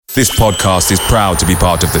This podcast is proud to be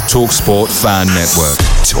part of the TalkSport Fan Network.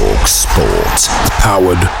 TalkSport.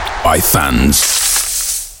 Powered by fans.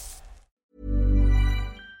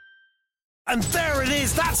 And there it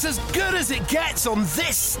is, that's as good as it gets on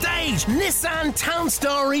this stage. Nissan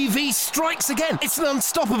Townstar EV strikes again. It's an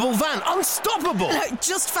unstoppable van, unstoppable.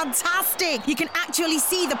 Just fantastic. You can actually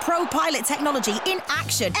see the Pro Pilot technology in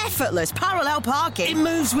action. Effortless parallel parking. It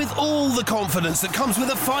moves with all the confidence that comes with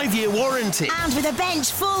a 5-year warranty. And with a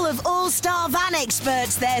bench full of all-star van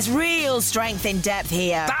experts, there's real strength in depth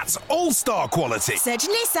here. That's all-star quality. Search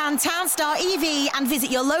Nissan Townstar EV and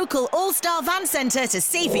visit your local all-star van centre to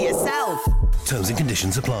see for yourself. Terms and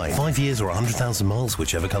conditions apply. 5 years or 100,000 miles,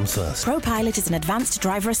 whichever comes first. ProPilot is an advanced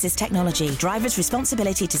driver assist technology. Driver's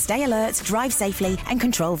responsibility to stay alert, drive safely, and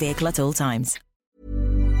control vehicle at all times.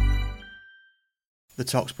 The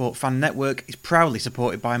TalkSport Fan Network is proudly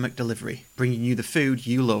supported by McDelivery, bringing you the food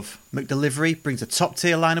you love. McDelivery brings a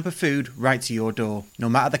top-tier lineup of food right to your door. No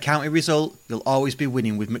matter the county result, you'll always be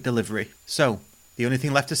winning with McDelivery. So, the only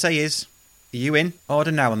thing left to say is, are you in?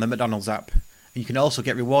 Order now on the McDonald's app. And you can also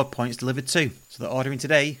get reward points delivered too. So that ordering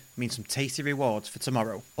today means some tasty rewards for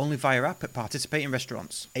tomorrow. Only via app at participating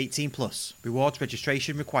restaurants. 18 plus. Rewards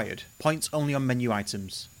registration required. Points only on menu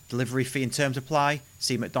items. Delivery fee and terms apply.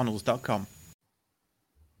 See mcdonalds.com.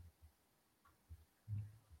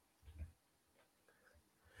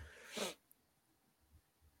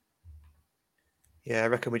 Yeah, I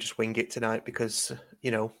reckon we just wing it tonight because,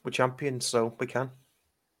 we're champions, so we can.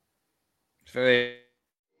 Very...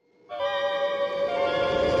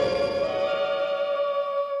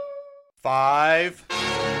 5,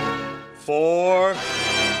 4,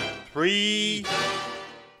 3,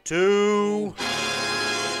 2,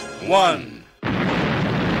 1.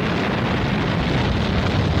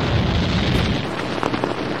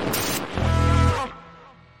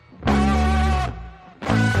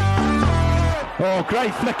 Oh,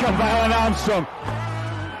 great flick of Alan Armstrong.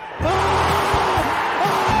 Oh,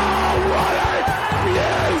 what a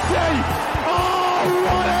beauty! Oh,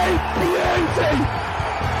 what a beauty!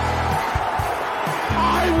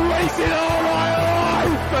 I'm waiting all my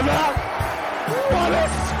life for that. What a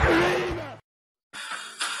screamer!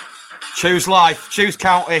 Choose life, choose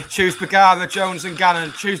county, choose Bagara, Jones and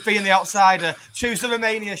Gannon, choose being the outsider, choose the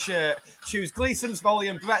Romania shirt, choose Gleeson's volley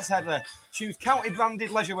and Brett's header, choose county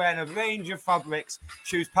branded leisure wear in a range of fabrics,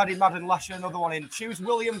 choose Paddy Madden lashing another one in, choose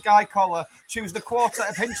William Guy collar, choose the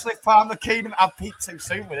quartet of Hinchliffe Farmer Keenan. I've peaked too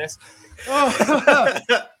soon with this.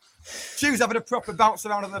 Choose having a proper bounce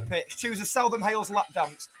around on the pitch. Choose a Seldom Hales lap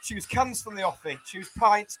dance. Choose cans from the offie. Choose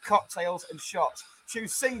pints, cocktails and shots.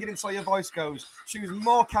 Choose singing until your voice goes. Choose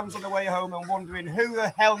more cans on the way home and wondering who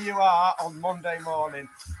the hell you are on Monday morning.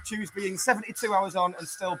 Choose being 72 hours on and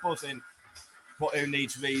still buzzing. But who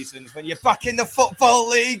needs reasons when you're back in the Football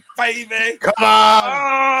League, baby? Come on!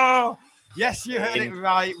 Oh! Yes, you heard it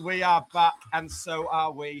right. We are back, and so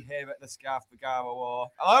are we here at the Scarf Bagara War.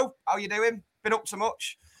 Hello, how you doing? Been up to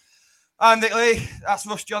much? I'm Nick Lee. That's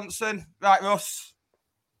Russ Johnson. Right, Russ.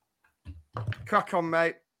 Crack on,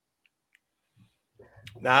 mate.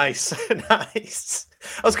 Nice, nice.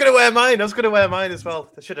 I was going to wear mine as well.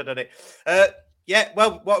 I should have done it.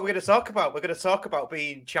 Well, what we're going to talk about? We're going to talk about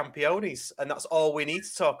being championes, and that's all we need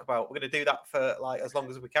to talk about. We're going to do that for as long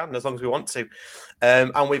as we can, as long as we want to.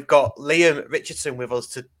 And we've got Liam Richardson with us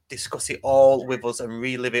to discuss it all with us and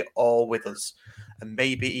relive it all with us, and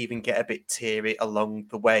maybe even get a bit teary along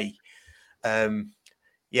the way.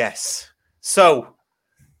 Yes. So,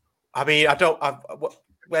 I mean,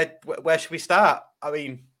 where should we start? I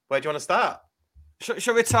mean, where do you want to start?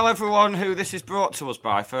 Shall we tell everyone who this is brought to us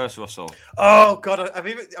by first, Russell? Oh God, I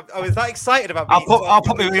was that excited about. I'll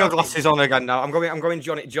put my real glasses on again now. I'm going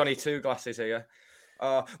Johnny 2 glasses here.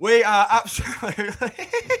 We are absolutely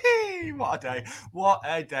what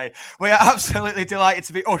a day. We are absolutely delighted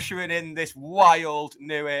to be ushering in this wild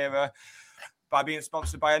new era by being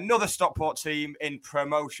sponsored by another Stockport team in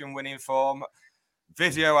promotion winning form.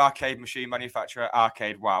 Vizio arcade machine manufacturer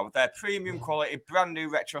Arcade Wow. Their premium quality, brand new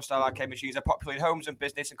retro style arcade machines are popular in homes and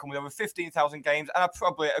business and come with over 15,000 games and are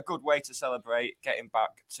probably a good way to celebrate getting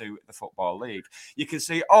back to the Football League. You can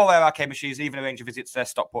see all their arcade machines, even arrange a visit to their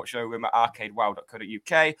Stockport showroom at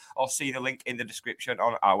arcadewow.co.uk or see the link in the description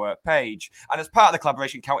on our page. And as part of the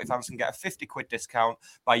collaboration, county fans can get a £50 discount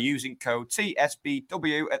by using code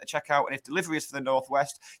TSBW at the checkout. And if delivery is for the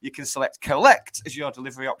Northwest, you can select Collect as your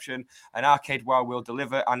delivery option, and Arcade Wow will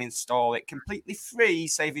deliver and install it completely free,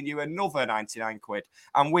 saving you another 99 quid.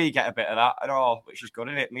 And we get a bit of that at all, which is good,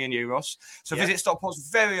 isn't it? Me and you, Russ. So visit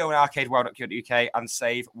Stockport's very own arcadewow.co.uk and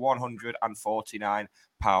save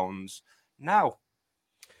 £149 now.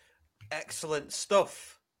 Excellent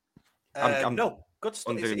stuff. I'm No, good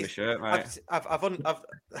stuff. undoing the shirt, mate. I've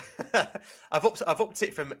upped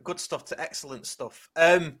it from good stuff to excellent stuff.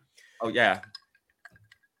 Oh yeah.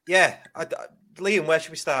 Yeah, Liam, where should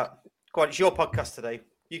we start? Go on, it's your podcast today.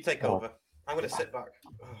 You take over. I'm going to sit back.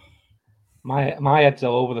 My head's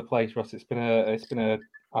all over the place, Ross. It's been a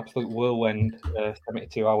absolute whirlwind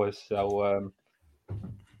 72 hours. So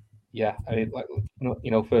yeah, I mean,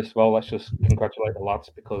 first of all, let's just congratulate the lads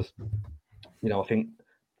because I think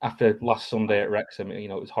after last Sunday at Wrexham, it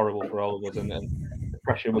was horrible for all of us, and the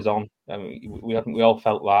pressure was on. I mean, we all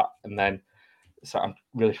felt that, and then. So I'm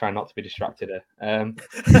really trying not to be distracted here.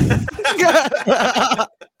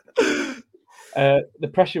 The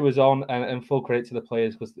pressure was on, and full credit to the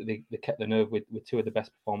players because they kept the nerve with two of the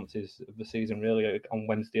best performances of the season, really, on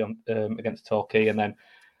Wednesday against Torquay, and then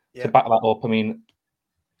to back that up. I mean,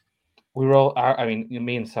 we were all. I mean,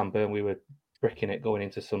 me and Sam Byrne, we were bricking it going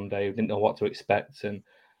into Sunday. We didn't know what to expect, and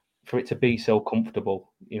for it to be so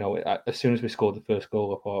comfortable, as soon as we scored the first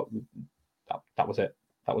goal, I thought that was it.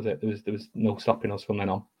 That was it. There was no stopping us from then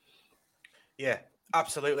on. Yeah,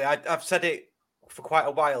 absolutely. I've said it for quite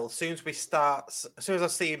a while. As soon as I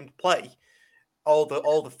see him play, all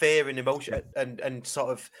the fear and emotion and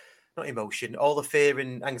sort of not emotion, all the fear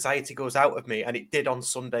and anxiety goes out of me, and it did on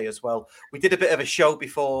Sunday as well. We did a bit of a show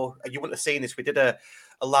before. You wouldn't have seen this. We did a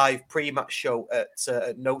live pre-match show at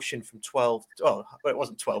Notion from 12. Oh, it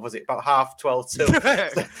wasn't 12, was it? About 12:30 till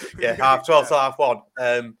 12:30 to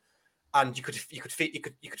 1:30. And you could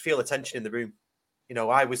feel the tension in the room.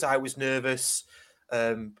 I was nervous.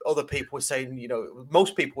 Other people were saying,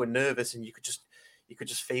 most people were nervous, and you could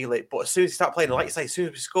just feel it. But as soon as you start playing, like you say, as soon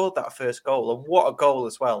as we scored that first goal, and what a goal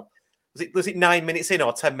as well. Was it 9 minutes in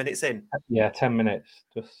or 10 minutes in? Yeah, 10 minutes,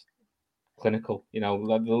 just clinical. The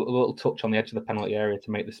little touch on the edge of the penalty area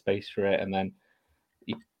to make the space for it, and then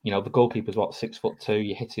the goalkeeper's 6'2".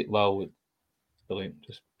 You hit it low, brilliant,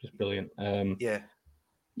 just brilliant.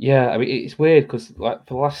 Yeah, I mean, it's weird because for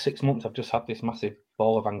the last 6 months, I've just had this massive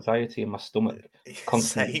ball of anxiety in my stomach.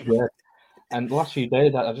 Constantly. And the last few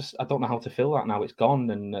days, I don't know how to feel that now. It's gone.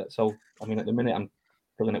 And so, I mean, at the minute, I'm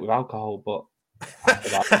filling it with alcohol. But after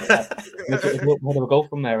that, where do I go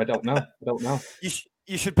from there? I don't know.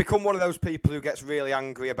 You should become one of those people who gets really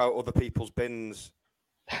angry about other people's bins.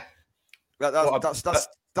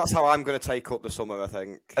 That's how I'm going to take up the summer, I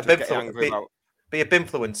think. Be a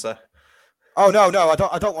binfluencer. Oh no! I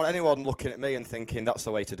don't want anyone looking at me and thinking that's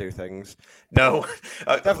the way to do things. No,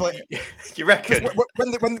 definitely. You reckon?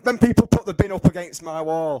 When people put the bin up against my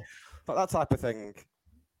wall, that type of thing.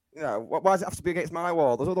 Why does it have to be against my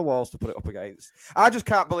wall? There's other walls to put it up against. I just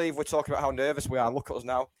can't believe we're talking about how nervous we are. Look at us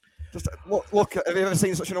now. Just look. Have you ever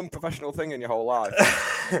seen such an unprofessional thing in your whole life?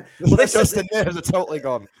 The nerves are totally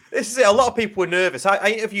gone. This is it. A lot of people were nervous. I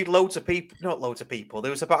interviewed loads of people. Not loads of people.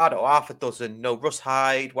 There was about half a dozen. No, Russ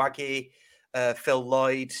Hyde, Waggy. Phil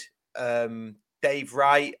Lloyd, Dave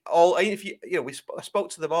Wright, all. I spoke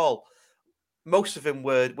to them all. Most of them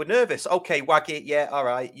were nervous. Okay, Waggy, yeah, all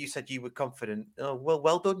right. You said you were confident. Oh,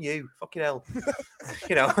 well done, you. Fucking hell,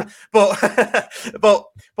 But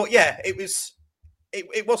yeah, it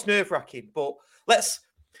was nerve wracking. But let's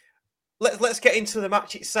get into the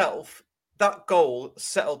match itself. That goal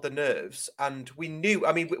settled the nerves, and we knew.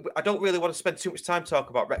 I mean, I don't really want to spend too much time talking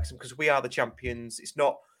about Wrexham because we are the champions. It's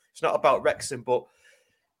not about Wrexham, but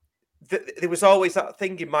there was always that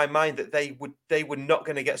thing in my mind that they were not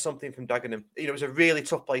going to get something from Dagenham. It was a really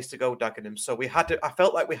tough place to go, Dagenham. So I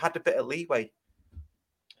felt like we had a bit of leeway.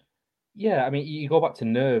 Yeah, I mean, you go back to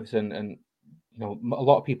nerves, and a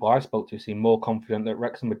lot of people I spoke to seemed more confident that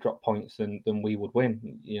Wrexham would drop points than we would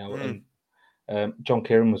win. And John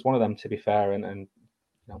Kieran was one of them, to be fair, and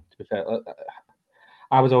to be fair.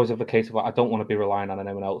 I was always of the case of I don't want to be relying on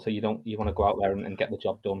anyone else. So you want to go out there and get the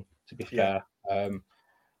job done. To be fair, but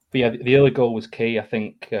yeah, the early goal was key. I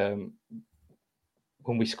think when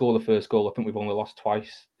we score the first goal, I think we've only lost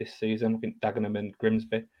twice this season. I think Dagenham and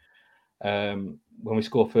Grimsby. When we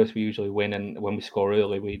score first, we usually win, and when we score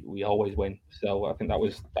early, we always win. So I think that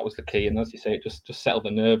was the key. And as you say, it just settled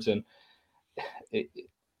the nerves, and it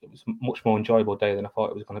was a much more enjoyable day than I thought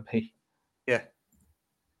it was going to be. Yeah.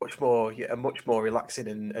 Much more relaxing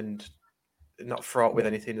and not fraught with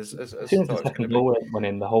anything as soon as the second goal went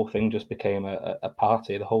in, the whole thing just became a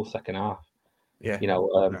party. The whole second half. Yeah.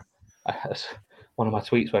 One of my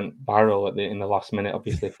tweets went viral in the last minute,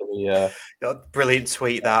 obviously for the brilliant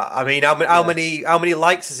tweet. That I mean, how many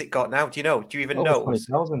likes has it got now? Do you know? Do you even know?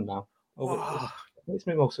 20,000 now. It's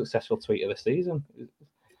my most successful tweet of the season.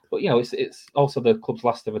 But it's also the club's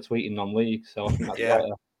last ever tweet in non-league, so I think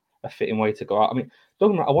that's a fitting way to go out. I mean, don't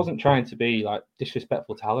get me wrong, I wasn't trying to be like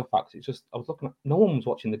disrespectful to Halifax. It's just I was looking at no one was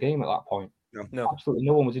watching the game at that point. No. Absolutely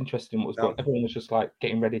no one was interested in what was going on. Everyone was just like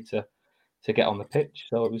getting ready to get on the pitch.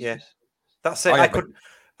 So it was just... That's it.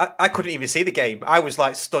 I couldn't even see the game. I was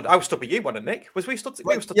like stood. I was stood with you, wasn't Nick? Was we stood?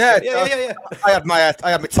 We were stood. Yeah. I had my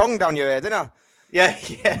tongue down your ear, didn't I? Yeah.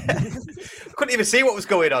 Couldn't even see what was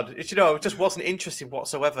going on. It just wasn't interesting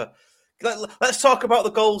whatsoever. Let's talk about the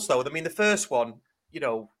goals, though. I mean, the first one,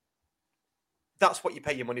 that's what you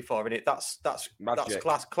pay your money for, isn't it? That's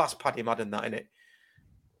class Paddy Madden, that, isn't it?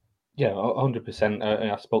 Yeah,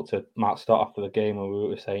 100%. I spoke to Mark Stott after the game, and we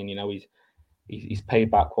were saying, he's paid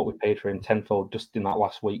back what we paid for him tenfold just in that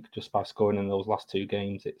last week, just by scoring in those last two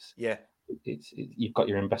games. You've got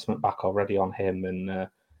your investment back already on him, and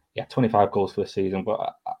 25 goals for the season.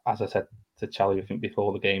 But as I said to Charlie, I think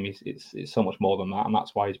before the game, it's so much more than that, and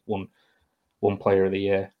that's why he's won Player of the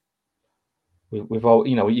Year. We've all,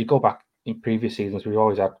 you go back in previous seasons, we've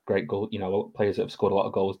always had great goal, players that have scored a lot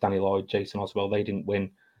of goals. Danny Lloyd, Jason Oswell, they didn't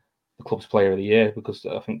win the club's Player of the Year because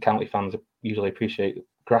I think county fans usually appreciate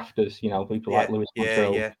grafters. People like Lewis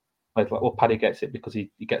Montrose. Well, Paddy gets it because he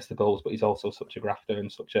gets the goals, but he's also such a grafter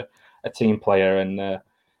and such a team player, and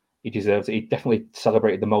he deserves it. He definitely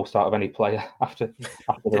celebrated the most out of any player after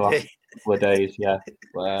the last couple of days. Yeah,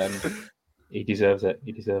 he deserves it.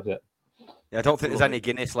 He deserves it. Yeah, I don't think there's any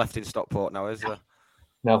Guinness left in Stockport now, is there?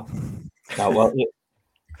 No. Well,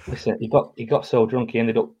 listen, he got so drunk he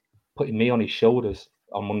ended up putting me on his shoulders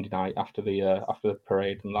on Monday night after the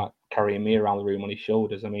parade, and like carrying me around the room on his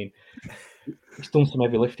shoulders. I mean, he's done some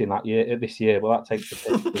heavy lifting this year, but that takes the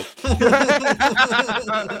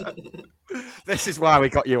piss. This is why we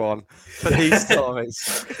got you on for these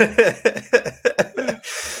stories.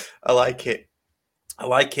 I like it.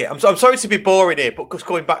 I'm sorry to be boring here, but just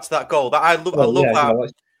going back to that goal, that I love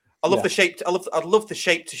that. I love the shape. I love the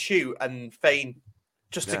shape to shoot and feign,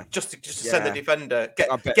 just to send the defender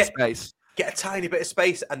get space. Get a tiny bit of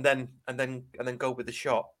space and then go with the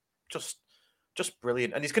shot. Just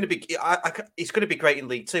brilliant. And he's going to be great in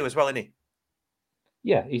League Two as well, isn't he?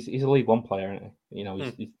 Yeah, he's a League One player, isn't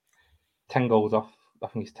he? He's 10 goals off. I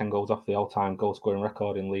think he's 10 goals off the all-time goal scoring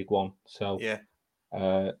record in League One. So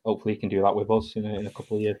hopefully he can do that with us in a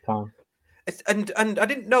couple of years' time. And I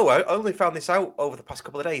didn't know. I only found this out over the past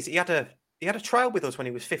couple of days. He had a trial with us when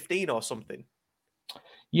he was 15 or something.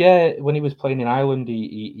 Yeah, when he was playing in Ireland,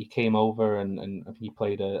 he came over and he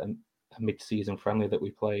played a mid-season friendly that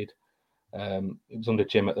we played. It was under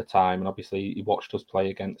Jim at the time, and obviously he watched us play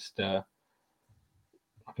against.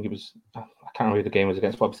 I think it was. I can't remember who the game was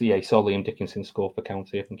against, but obviously, he saw Liam Dickinson score for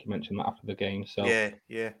County. I think he mentioned that after the game. So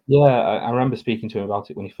yeah. I remember speaking to him about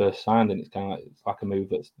it when he first signed, and it's like a move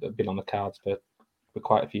that's been on the cards for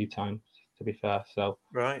quite a few times. To be fair, so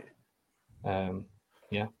right.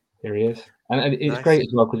 Here he is, and it's great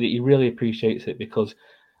as well because he really appreciates it, because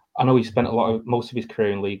I know he spent most of his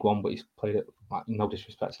career in League One, but he's played at, like, no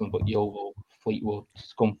disrespect to them, but Yeovil, Fleetwood,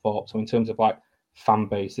 Scunthorpe. So in terms of like fan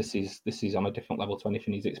base, this is on a different level to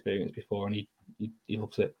anything he's experienced before, and he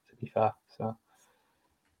loves it, to be fair. So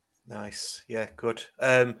nice, yeah, good.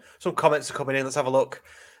 Some comments are coming in. Let's have a look.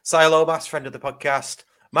 Silomas, friend of the podcast,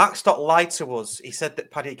 Mark Stott lied to us. He said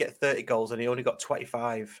that Paddy would get 30 goals and he only got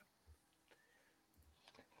 25.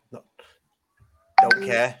 No, don't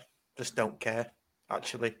care. Just don't care.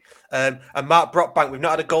 Actually, and Mark Brockbank, we've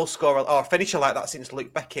not had a goal scorer or a finisher like that since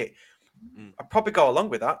Luke Beckett. I'd probably go along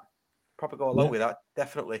with that. With that,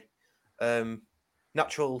 definitely.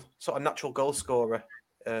 Natural goal scorer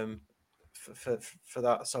for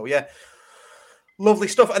that. So yeah, lovely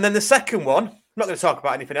stuff. And then the second one, I'm not going to talk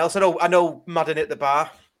about anything else. I know Madden at the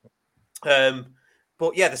bar,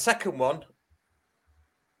 but yeah, the second one,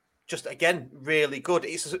 just again really good.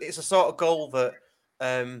 It's a sort of goal that.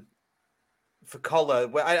 For Collar,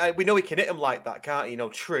 we know he can hit him like that, can't he?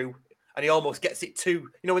 True, and he almost gets it too.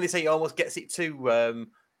 When they say he almost gets it too, I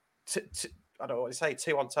don't know what they say.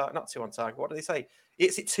 Too on target, not too on target. What do they say? He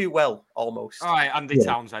hits it too well, almost. All right, Andy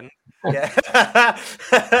Townsend. Yeah,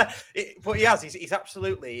 but he has. He's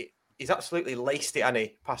absolutely laced it,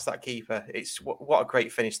 Annie, past that keeper. It's what a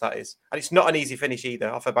great finish that is, and it's not an easy finish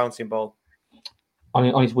either off a bouncing ball.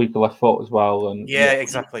 On his weaker left foot as well, and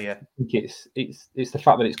exactly. Yeah, I think it's the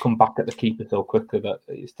fact that it's come back at the keeper so quickly that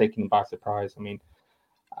it's taken him by surprise. I mean,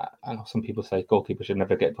 I know some people say goalkeeper should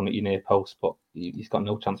never get done at your near post, but he's got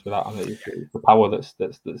no chance with that. I mean, it's the power that's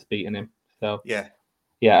beating him. So yeah,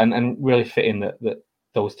 and really fitting that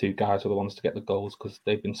those two guys are the ones to get the goals, because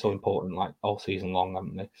they've been so important like all season long,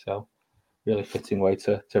 haven't they? So really fitting way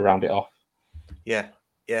to round it off. Yeah,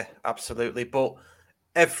 absolutely. But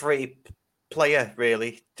every player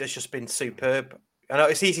really has just been superb. I know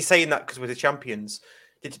it's easy saying that because we're the champions.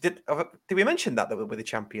 Did we mention that we're the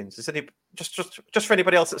champions? Is any just for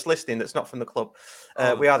anybody else that's listening that's not from the club?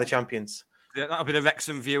 We are the champions. Yeah, that'll be the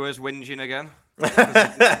Wrexham viewers whinging again.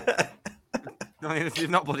 You've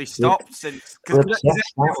not bloody stopped since. Because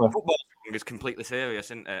football song is completely serious,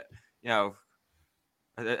 isn't it? You know,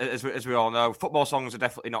 as we all know, football songs are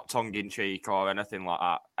definitely not tongue in cheek or anything like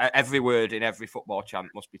that. Every word in every football chant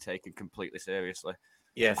must be taken completely seriously.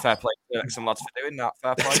 Yeah, fair play to Wrexham lads for doing that.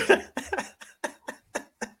 Fair play.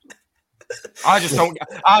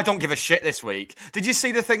 I don't give a shit this week. Did you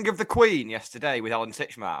see the thing of the Queen yesterday with Alan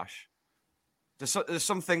Titchmarsh? There's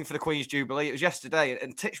something for the Queen's Jubilee. It was yesterday,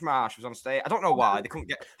 and Titchmarsh was on stage. I don't know why they couldn't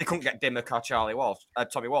get Dimmock or Tommy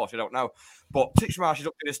Walsh. I don't know, but Titchmarsh is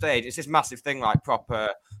up to the stage. It's this massive thing, like proper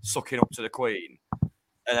sucking up to the Queen,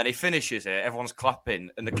 and then he finishes it. Everyone's clapping,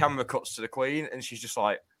 and the camera cuts to the Queen, and she's just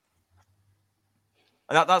like,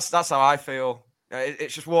 and that's how I feel.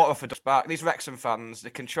 It's just water off a duck's back. These Wrexham fans, they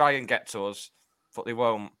can try and get to us, but they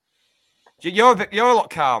won't. You're a lot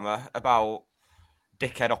calmer about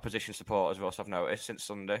dickhead opposition supporters, Ross, I've noticed since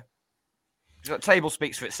Sunday. The table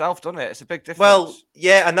speaks for itself, doesn't it? It's a big difference. Well,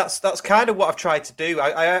 yeah, and that's kind of what I've tried to do.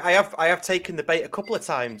 I have taken the bait a couple of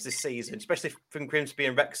times this season, especially from Grimsby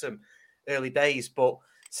and Wrexham early days. But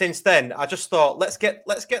since then, I just thought let's get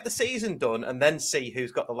the season done and then see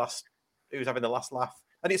who's having the last laugh,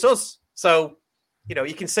 and it's us. So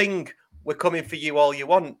you can sing "We're coming for you" all you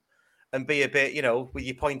want, and be a bit, with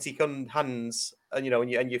your pointy gun hands and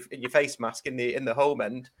and your face mask in the home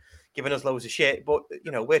end, giving us loads of shit. But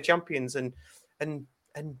we're champions, and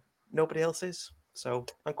nobody else is. So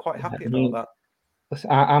I'm quite happy about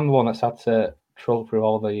that. I'm the one that's had to troll through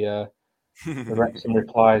all the Wrexham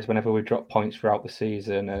replies whenever we drop points throughout the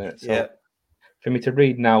season, and so for me to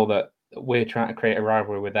read now that we're trying to create a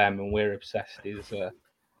rivalry with them and we're obsessed is.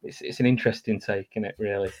 It's an interesting take, isn't it,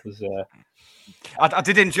 really? Because I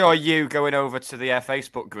did enjoy you going over to the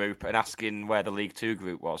Facebook group and asking where the League Two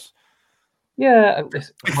group was. Yeah. Big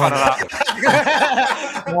fan of that.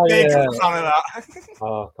 Big fan of that.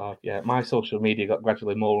 Oh, God, yeah. My social media got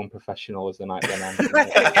gradually more unprofessional as the night went on.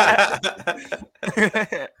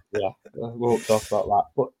 Yeah, we won't talk about that.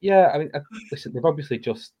 But, yeah, I mean, listen, they've obviously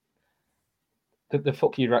just... The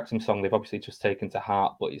Fuck You Wrexham song, they've obviously just taken to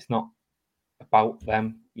heart, but it's not about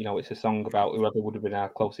them. It's a song about whoever would have been our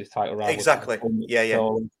closest title rival. Exactly. Yeah.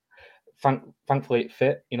 So, thankfully it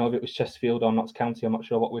fit. If it was Chesterfield or Notts County, I'm not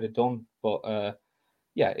sure what we'd have done. But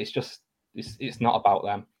it's not about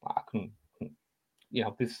them. I couldn't.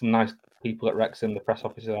 There's some nice people at Wrexham. The press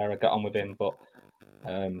officer there, I get on with him, but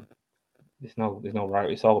there's no right.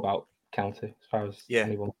 It's all about County as far as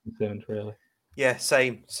anyone's concerned, really. Yeah,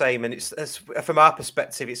 same. And it's from our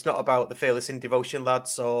perspective, it's not about the Fearless in Devotion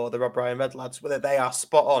lads or the Rob Ryan Red lads, whether they are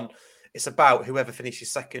spot on. It's about whoever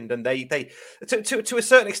finishes second, and they to a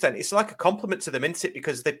certain extent, it's like a compliment to them, isn't it?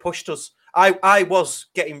 Because they pushed us. I was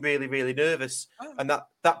getting really, really nervous, and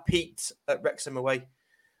that peaked at Wrexham away,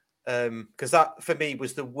 because that for me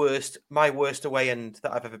was my worst away end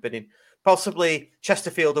that I've ever been in. Possibly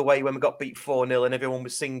Chesterfield away when we got beat 4-0 and everyone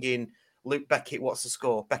was singing Luke Beckett, what's the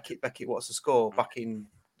score? Beckett, what's the score? Back in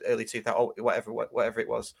early 2000, whatever it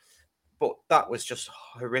was. But that was just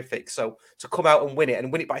horrific. So to come out and win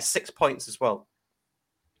it by 6 points as well,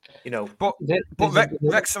 But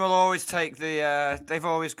Wrexham will always take the. They've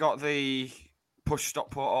always got the push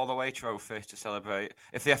Stockport all the way trophy to celebrate.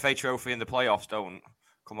 If the FA trophy and the playoffs don't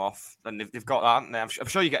come off, then they've got that, haven't they? I'm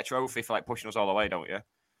sure you get a trophy for pushing us all the way, don't you?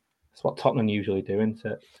 That's what Tottenham usually do, isn't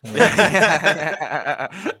it?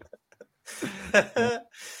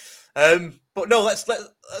 But no, let's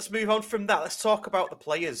move on from that. Let's talk about the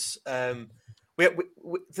players. We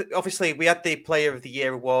obviously we had the Player of the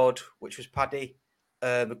Year award, which was Paddy.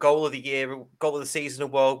 The Goal of the Season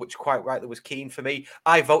award, which quite rightly was Keane for me.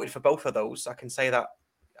 I voted for both of those. I can say that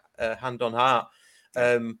hand on heart.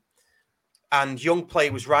 And Young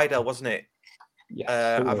Player was Rydell, wasn't it?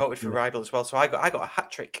 Yeah. I voted for Rydell as well, so I got a hat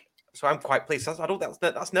trick. So I'm quite pleased.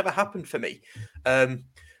 That's never happened for me.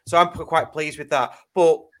 So I'm quite pleased with that.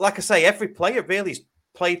 But like I say, every player really's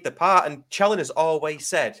played the part, and Chellan has always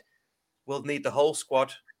said we'll need the whole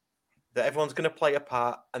squad, that everyone's going to play a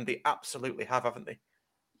part, and they absolutely have, haven't they?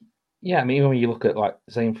 Yeah, I mean, when you look at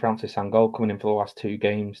Zane Francis Angol coming in for the last 2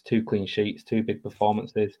 games, 2 clean sheets, 2 big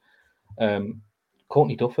performances.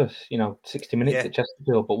 Courtney Duffus, 60 minutes at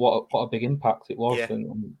Chesterfield, but what a big impact it was,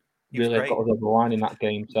 and really got us over the line in that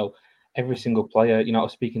game. So every single player, I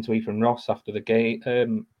was speaking to Ethan Ross after the game,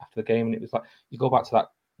 and it was like you go back to that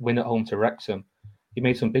win at home to Wrexham. He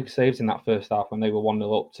made some big saves in that first half when they were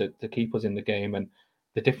 1-0 up to keep us in the game, and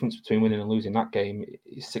the difference between winning and losing that game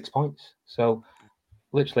is 6 points. So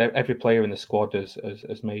literally every player in the squad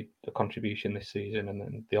has made a contribution this season,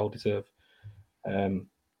 and they all deserve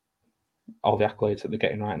all the accolades that they're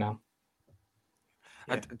getting right now.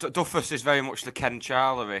 Yeah. Duffus is very much the Ken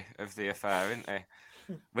Charlery of the affair, isn't he?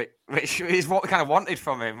 Which is what we kind of wanted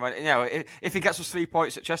from him. You know, if he gets us 3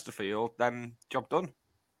 points at Chesterfield, then job done.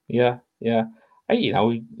 Yeah. You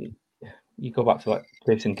know, you go back to like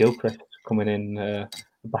Jason Gilchrist coming in the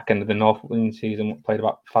back end of the North winning season, played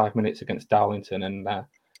about 5 minutes against Darlington, and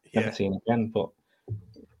never seen again. But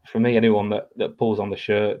for me, anyone that pulls on the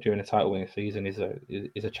shirt during a title winning season is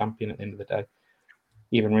a champion at the end of the day.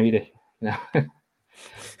 Even Reedy, you know.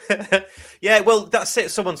 Yeah, well, that's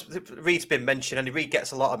it. Reed's been mentioned, and Reed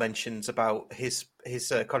gets a lot of mentions about his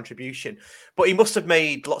contribution. But he must have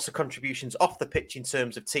made lots of contributions off the pitch in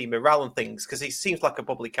terms of team morale and things, because he seems like a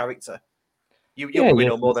bubbly character. You'll probably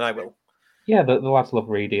know more than I will. Yeah, the lads love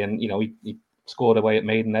Reedy, and you know he scored away at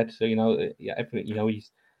Maidenhead, so you know everything. You know,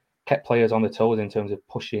 he's kept players on the toes in terms of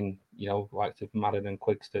pushing. You know, like to Madden and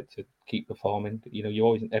Quiggs to keep performing. You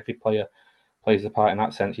know, every player plays a part in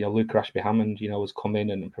that sense. You know, Luke Ashby-Hammond, you know, has come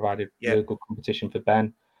in and provided really good competition for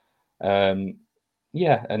Ben. And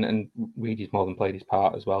Reedy's more than played his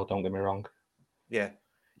part as well, don't get me wrong. Yeah,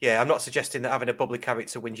 I'm not suggesting that having a bubbly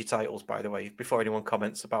character wins you titles, by the way, before anyone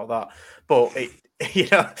comments about that. But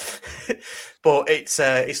it's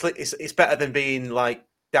better than being like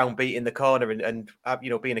downbeat in the corner and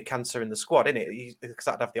you know, being a cancer in the squad, isn't it? Because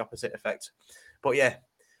that'd have the opposite effect. But yeah,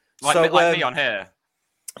 like me on here.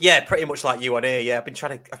 Yeah, pretty much like you on here. Yeah, I've been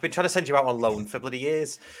trying to send you out on loan for bloody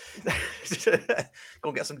years. Go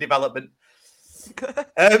and get some development.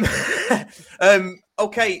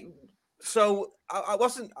 Okay, so I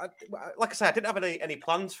wasn't like I said, I didn't have any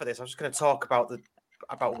plans for this. I was just going to talk about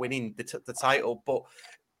winning the title. But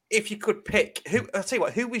if you could pick, I'll tell you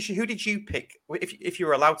what, who did you pick? If you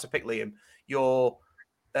were allowed to pick, Liam, your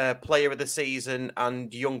player of the season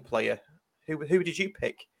and young player, who did you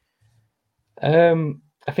pick?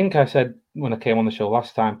 I think I said when I came on the show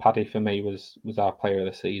last time, Paddy for me was our player of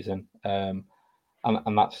the season, and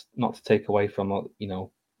that's not to take away from you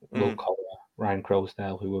know Will Collier, Ryan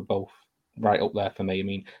Crowsdale, who were both right up there for me. I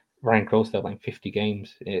mean, Ryan Crowsdale playing 50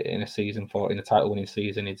 games in a season in a title winning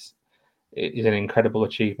season is an incredible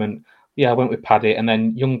achievement. Yeah, I went with Paddy, and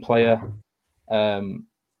then young player. I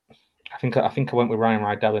think I went with Ryan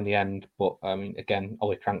Rydell in the end, but I mean again,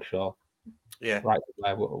 Ollie Crankshaw. Yeah, right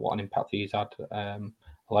there. What an impact he's had.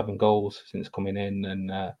 11 goals since coming in, and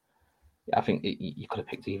I think you could have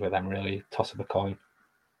picked either of them. Really, toss of a coin.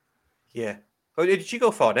 Yeah. Oh, did you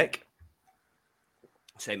go for Nick?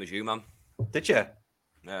 Same as you, man. Did you?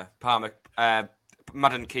 Yeah, Palmer,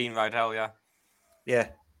 Madden, Keane, Rydell. Yeah.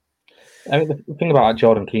 I mean, the thing about that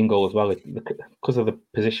Jordan Keane goal as well is because of the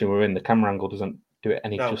position we're in, the camera angle doesn't do it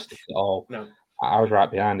any justice at all. No. I was right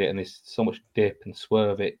behind it, and there's so much dip and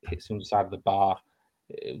swerve. It hits him on the side of the bar.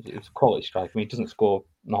 It was a quality strike. I mean, he doesn't score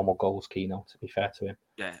normal goals, Keno, to be fair to him.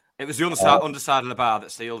 Yeah, it was the underside of the bar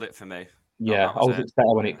that sealed it for me. Yeah, always it's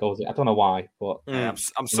better when it goes in. I don't know why, but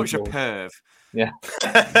I'm such a perv. Yeah.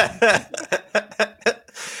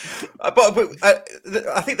 But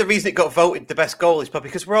I think the reason it got voted the best goal is probably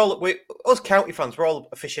because us county fans, we're all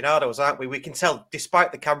aficionados, aren't we? We can tell,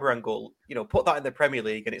 despite the camera angle, you know, put that in the Premier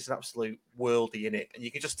League and it's an absolute worldie in it, and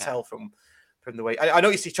you can just tell from the way. I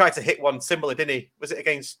noticed he tried to hit one similar, didn't he? Was it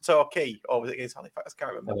against Torquay or was it against Halifax? I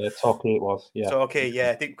can't remember. Torquay it was. Yeah. Torquay,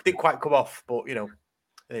 yeah, didn't quite come off, but you know,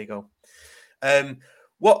 there you go.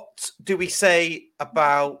 What do we say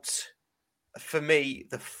about? For me,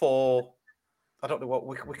 the four. I don't know what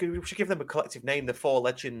we should give them a collective name. The four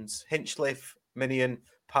legends: Hinchliffe, Minion,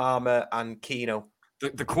 Palmer, and Keno.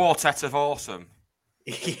 The quartet of awesome.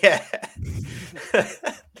 Yeah,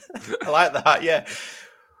 I like that. Yeah,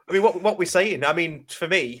 I mean, what we're saying. I mean, for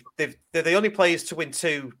me, they're the only players to win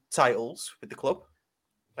 2 titles with the club,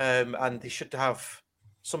 and they should have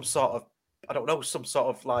some sort of, some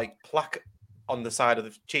sort of like plaque on the side of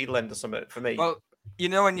the Cheadle end or something. For me, well. You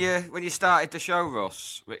know, when you started the show,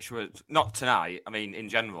 Russ, which was not tonight, I mean, in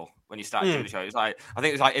general, when you started doing the show, it was like, I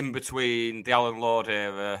think it was like in between the Alan Lord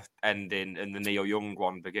era ending and the Neil Young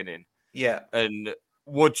one beginning. Yeah. And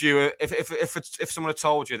would you, if someone had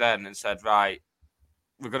told you then and said, right,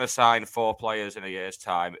 we're going to sign 4 players in a year's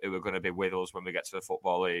time who are going to be with us when we get to the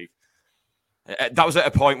Football League, that was at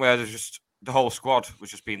a point where there's just, the whole squad was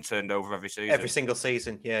just being turned over every season. Every single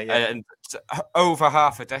season, yeah. And over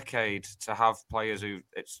half a decade to have players who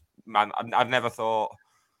I'd never thought.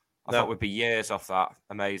 I thought it would be years off that.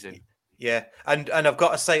 Amazing. Yeah, and I've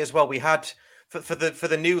got to say as well, we had for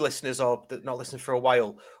the new listeners or not listening for a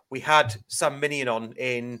while, we had Sam Minion on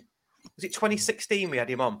in, was it 2016? We had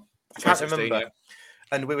him on. I can't remember.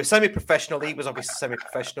 and we were semi-professional. He was obviously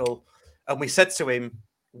semi-professional, and we said to him,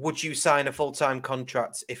 "Would you sign a full-time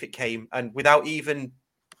contract if it came?" And without even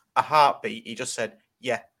a heartbeat, he just said,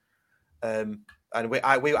 "Yeah." And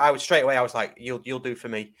I was straight away. I was like, "You'll do for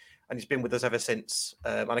me," and he's been with us ever since.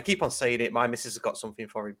 And I keep on saying it. My missus has got something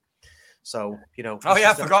for him, so you know. Oh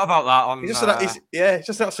yeah, I forgot about that. He's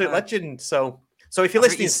just an absolute legend. So if you're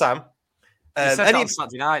listening, Sam, you said that on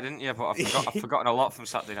Saturday night, didn't you? But I've forgotten a lot from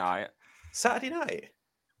Saturday night. Saturday night,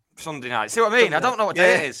 Sunday night. See what I mean? I don't know what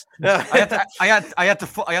day it is. No. I had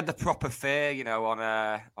the proper fear, you know,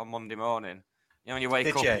 on Monday morning. You know, when you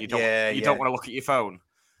wake up and you don't want to look at your phone.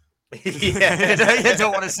 Yeah, you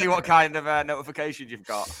don't want to see what kind of notifications you've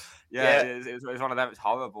got. It was one of them. It's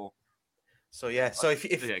horrible. So if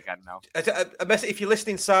again now, if you're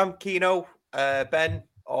listening, Sam, Keno, Ben,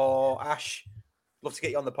 or Ash, love to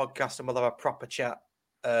get you on the podcast and we'll have a proper chat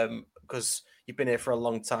because you've been here for a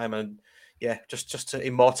long time and just to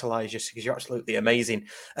immortalise you because you're absolutely amazing.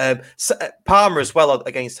 Palmer as well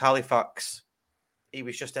against Halifax, he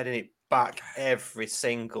was just heading it back every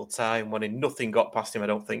single time when nothing got past him. I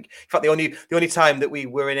don't think. In fact, the only time that we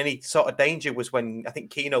were in any sort of danger was when I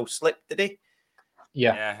think Keno slipped. Did he?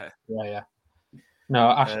 Yeah. No,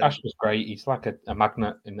 Ash was great. He's like a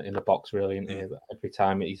magnet in the box, really. Isn't he? Every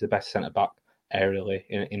time he's the best centre back aerially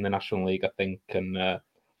in the National League, I think. And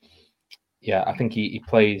I think he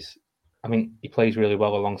plays. I mean, he plays really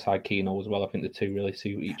well alongside Keno as well. I think the two really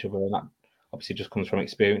suit each other, and that obviously just comes from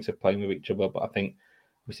experience of playing with each other. But I think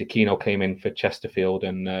obviously Keno came in for Chesterfield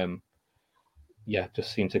and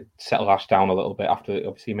just seemed to settle Ash down a little bit after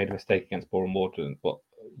obviously he made a mistake against Boreham Wood, but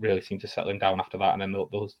really seemed to settle him down after that. And then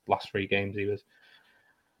those last 3 games, he was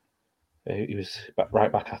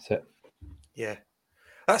right back at it. Yeah,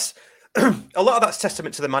 that's a lot of that's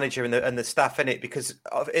testament to the manager and the staff in it, because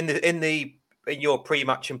in your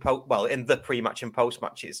pre-match and in the pre-match and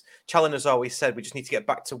post-matches, Challinger's always said we just need to get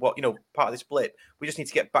back to what, part of this blip. We just need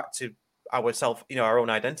to get back to ourselves, our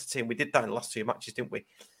own identity, and we did that in the last 2 matches, didn't we?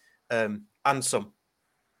 And some.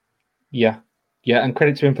 Yeah, and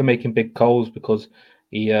credit to him for making big calls, because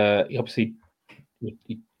he obviously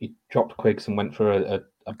he dropped Quiggs and went for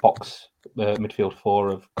a box midfield 4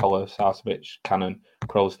 of Collar, Sarcevic, Cannon,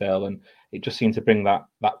 Crowsdale, and it just seemed to bring that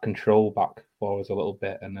control back for us a little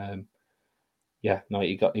bit. And he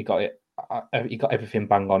got it. He got everything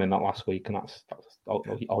bang on in that last week, and that's all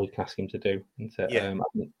you can ask him to do.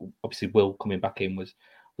 Obviously, Will coming back in was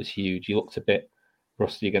huge. He looked a bit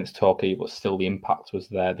rusty against Torquay, but still the impact was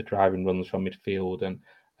there. The driving runs from midfield,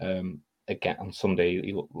 and again on Sunday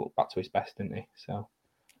he looked back to his best, didn't he? So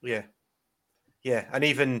and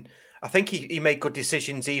even I think he made good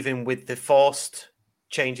decisions even with the forced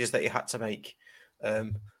changes that he had to make. I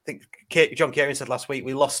think John Kieran said last week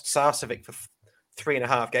we lost Sarcevic for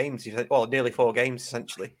 3.5 games. He said, nearly 4 games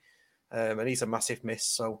essentially, and he's a massive miss.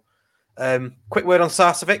 So, quick word on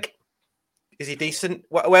Sarcevic: is he decent?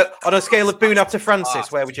 Well, on a scale of Boonab to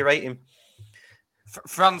Francis, where would you rate him?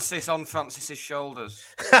 Francis on Francis's shoulders,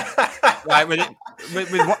 right? With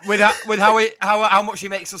how much he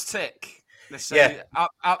makes us tick.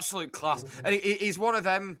 Absolute class, and he's one of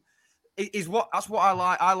them. That's what I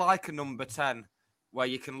like. I like a number 10 where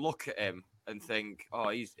you can look at him and think, "Oh,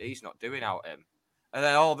 he's not doing out him," and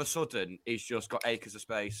then all of a sudden he's just got acres of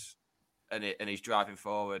space, and he's driving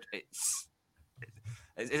forward. It's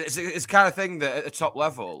the kind of thing that at the top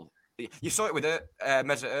level you saw it with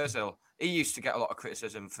Mesut Ozil. He used to get a lot of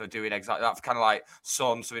criticism for doing exactly that, for kind of like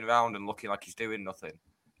sauntering around and looking like he's doing nothing,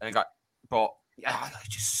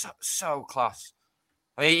 just so class.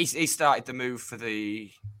 I mean, he started the move for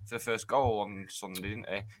the first goal on Sunday, didn't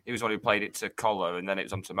he? He was the one who played it to Collar, and then it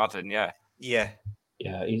was on to Madden. Yeah.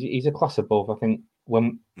 He's a class above. I think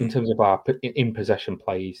when in terms of our in possession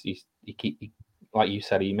play, he like you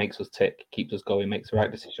said, he makes us tick, keeps us going, makes the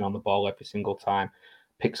right decision on the ball every single time,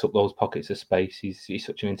 picks up those pockets of space. He's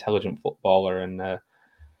such an intelligent footballer, and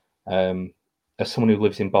as someone who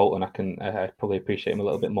lives in Bolton, I probably appreciate him a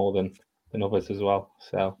little bit more than others as well.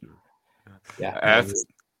 So,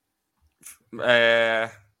 my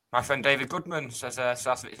friend David Goodman says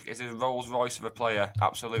Sarcevic is a Rolls Royce of a player,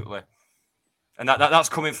 absolutely, and that's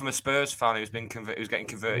coming from a Spurs fan who's getting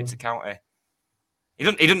converted to County. He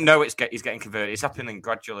doesn't know he's getting converted. It's happening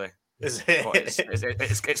gradually. Is it?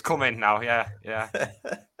 It's coming now. Yeah.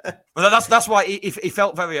 Well, that's why he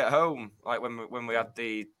felt very at home, like when we had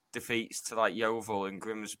the defeats to like Yeovil and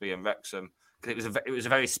Grimsby and Wrexham. It was a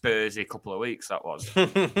very Spursy couple of weeks, that was.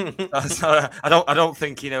 So I don't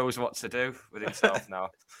think he knows what to do with himself now.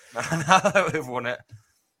 Now that we've won it.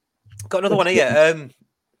 Got another one here.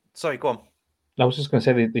 Sorry, go on. I was just going to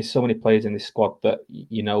say there's so many players in this squad that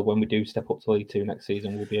when we do step up to League Two next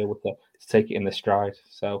season, we'll be able to take it in the stride.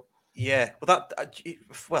 So yeah,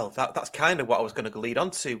 that's kind of what I was going to lead on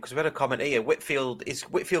to, because we had a comment here. Is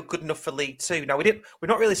Whitfield good enough for League Two? Now we're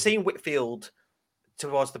not really seeing Whitfield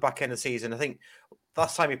towards the back end of the season. I think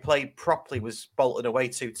last time he played properly was Bolton away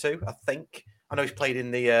 2-2. I think I know he's played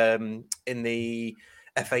in the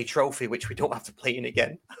FA Trophy, which we don't have to play in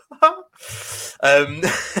again.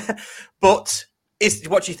 But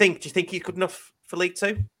what do you think? Do you think he's good enough for League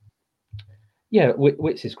Two? Yeah,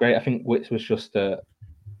 Wits is great. I think Wits was just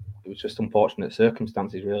it was just unfortunate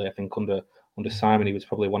circumstances, really. I think under Simon, he was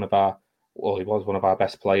probably one of our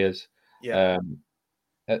best players. Yeah.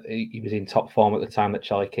 He was in top form at the time that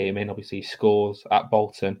Charlie came in. Obviously, he scores at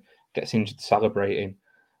Bolton, gets injured celebrating.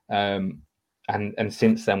 And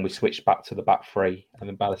since then, we switched back to the back three. And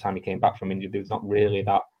then by the time he came back from injury, there was not really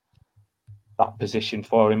that position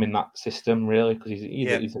for him in that system, really, because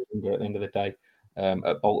he's a winger at the end of the day.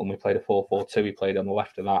 At Bolton, we played a 4-4-2. He played on the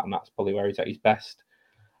left of that, and that's probably where he's at his best.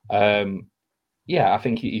 I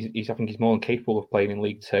think he's more than capable of playing in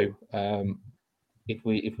League Two. If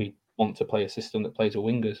we want to play a system that plays with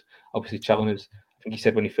wingers, obviously Challinger's, I think he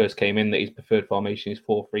said when he first came in that his preferred formation is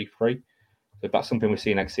 4-3-3. So if that's something we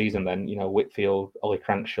see next season, then Whitfield, Ollie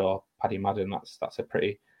Crankshaw, Paddy Madden, that's a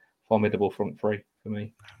pretty formidable front three for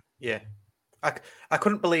me. Yeah, I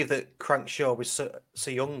couldn't believe that Crankshaw was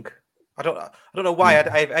so young. I don't know why.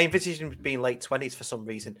 I envisaged him being late 20s for some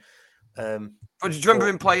reason. But do you remember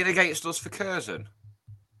him playing against us for Curzon?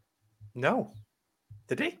 No.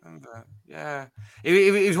 Did he? Yeah.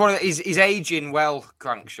 He was one of he's aging well,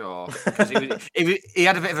 Crankshaw. He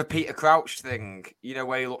had a bit of a Peter Crouch thing,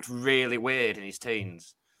 where he looked really weird in his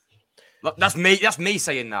teens. Look, that's me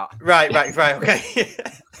saying that. Right, okay.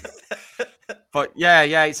 But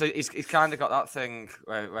yeah, so he's kind of got that thing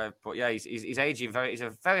but yeah, he's aging he's a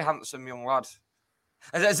very handsome young lad.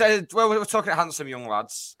 Well, we're talking about handsome young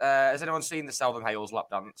lads. Has anyone seen the Selvam Hales lap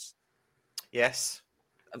dance? Yes.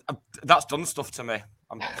 That's done stuff to me.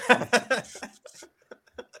 I'm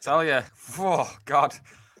tell you. Oh, God.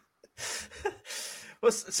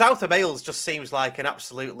 Well, South of Wales just seems like an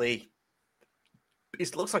absolutely...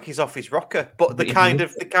 It looks like he's off his rocker, but the kind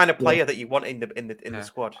of player that you want in the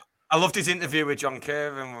squad. I loved his interview with John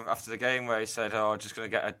Kieran after the game where he said, just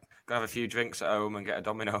going to have a few drinks at home and get a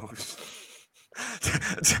Domino's.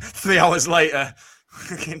 3 hours later,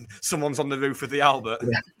 someone's on the roof of the Albert.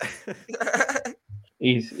 Yeah.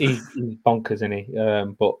 he's bonkers, isn't he?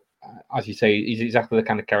 But as you say, he's exactly the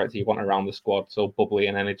kind of character you want around the squad. So bubbly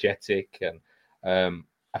and energetic, and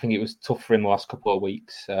I think it was tough for him the last couple of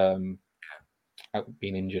weeks, being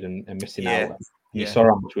injured and missing out. You saw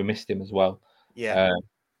how much we missed him as well. Yeah.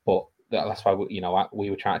 But that's why we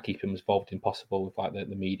were trying to keep him as involved as possible with like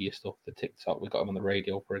the media stuff, the TikTok. We got him on the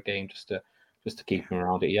radio for a game just to keep him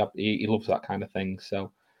around it. He loves that kind of thing.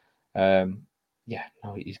 So,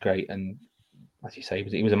 he's great. And as you say,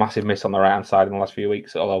 he was a massive miss on the right hand side in the last few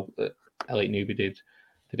weeks. Although Elliot Newby did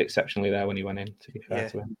exceptionally there when he went in. To be fair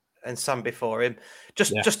to him, and Sam before him.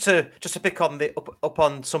 Just to pick on up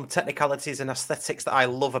on some technicalities and aesthetics that I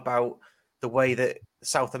love about the way that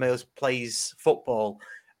South of Wales plays football.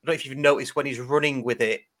 I don't know if you've noticed when he's running with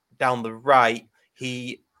it down the right,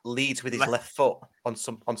 he leads with his left foot on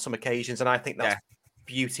some occasions, and I think that's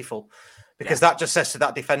beautiful because that just says to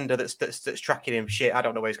that defender that's tracking him, shit, I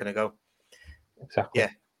don't know where he's going to go. Exactly.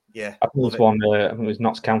 Yeah. I think it was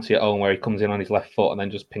Notts County at home where he comes in on his left foot and then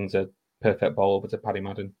just pings a perfect ball over to Paddy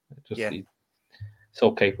Madden. He's so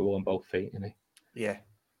capable on both feet, isn't he? Yeah.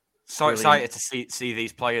 So excited to see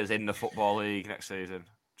these players in the Football League next season.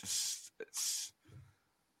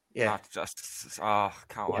 Can't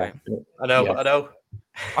wait. I know.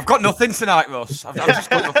 I've got nothing tonight, Russ. I've just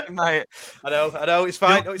got nothing, mate. I know. It's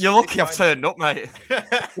fine. You're lucky I've turned up, mate.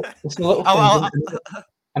 It's a little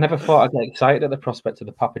I never thought I'd get excited at the prospect of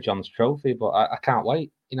the Papa John's Trophy, but I can't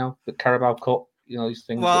wait. The Carabao Cup, these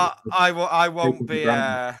things. Well, I won't be.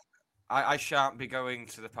 I shan't be going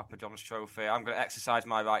to the Papa John's Trophy. I'm going to exercise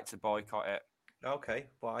my right to boycott it. Okay,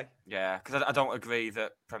 why? Yeah, because I don't agree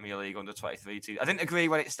that Premier League under-23 teams... I didn't agree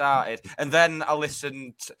when it started, and then I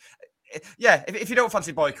listened... if you don't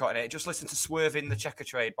fancy boycotting it, just listen to Swerving the Checker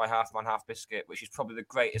Trade by Half Man, Half Biscuit, which is probably the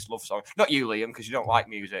greatest love song. Not you, Liam, because you don't like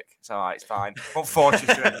music. It's all right, it's fine. Won't force you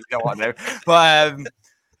to it, you don't want to do. But,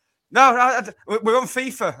 no, we're on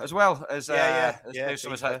FIFA as well, as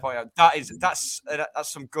Somerset pointed out. That's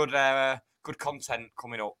some good content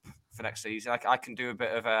coming up for next season. I can do a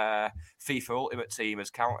bit of FIFA Ultimate Team as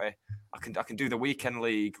county. I can do the weekend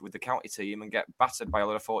league with the county team and get battered by a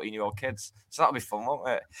lot of 14-year-old kids. So that'll be fun, won't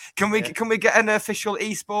it? Can we get an official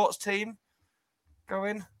esports team?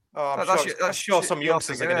 going. Oh, I'm sure some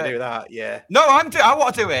youngsters are going to do that. Yeah. No, I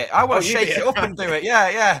want to do it. I want to shake it up do. and do it.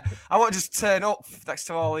 Yeah. I want to just turn up next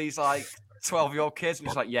to all these like 12-year-old kids and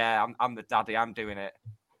just like, yeah, I'm the daddy. I'm doing it.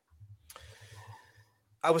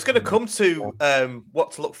 I was going to come to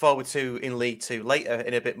what to look forward to in League Two later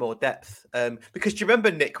in a bit more depth. Because do you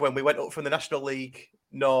remember, Nick, when we went up from the National League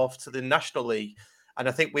North to the National League, and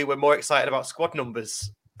I think we were more excited about squad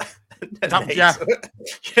numbers.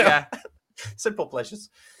 Yeah. Simple pleasures.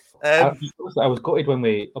 I was gutted when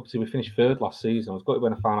we finished third last season. I was gutted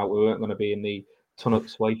when I found out we weren't going to be in the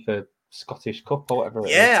Tunnock's Wafer Scottish Cup or whatever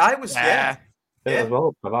it is. I was. Yeah. As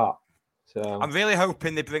well for that. So I'm really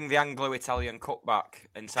hoping they bring the Anglo-Italian Cup back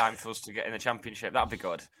in time for us to get in the Championship. That'd be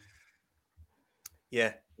good.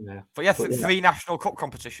 Yeah. But yeah, three national cup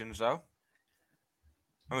competitions though,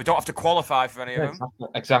 and we don't have to qualify for any of them.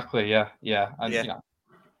 Exactly. Yeah. And you know,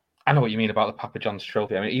 I know what you mean about the Papa John's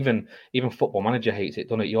Trophy. I mean, even Football Manager hates it,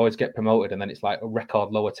 doesn't it? You always get promoted, and then it's like a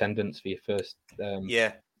record low attendance for your first Papa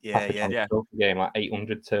John's Trophy game, like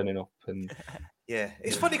 800 turning up, and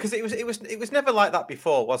it's funny because it was never like that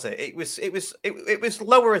before, was it? It was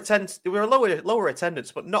lower attendance. There were lower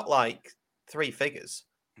attendance, but not like three figures,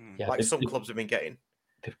 like some clubs have been getting.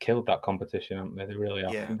 They've killed that competition, haven't they? They really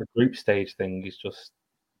are. The group stage thing is just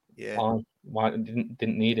why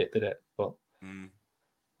didn't need it, did it? But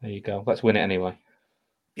there you go. Let's win it anyway.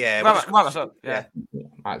 Yeah, might as well.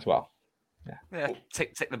 Might as well. Yeah.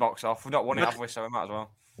 Tick the box off. We've not won it, have we? So we might as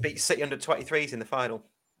well beat City under 23s in the final.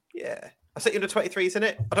 Yeah. I City under 23s in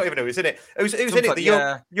it. I don't even know who's in it. Who's in it?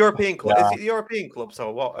 The European club. Is it the European clubs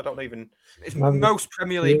or what? I don't even. It's most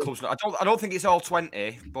Premier League clubs. I don't think it's all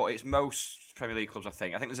 20, but it's most Premier League clubs. I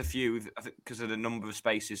think there's a few. I think because of the number of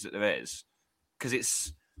spaces that there is. Because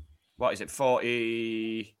it's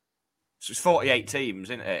 40. So it's 48 teams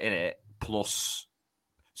in it plus.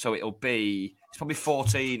 So it's probably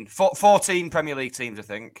 14 Premier League teams. I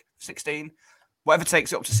think 16. Whatever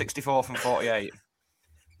takes it up to 64 from 48.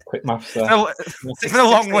 Quick maths there. It's been a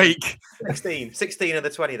long week. 16 of the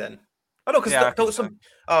 20 then. Oh no, because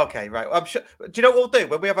okay, right. I'm sure. Do you know what we'll do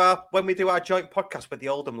when we do our joint podcast with the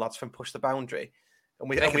Oldham lads from Push the Boundary?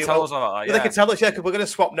 They can tell us about that. They can tell us, because we're going to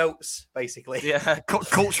swap notes basically. Yeah,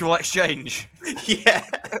 cultural exchange. Yeah.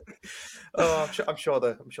 Oh, I'm sure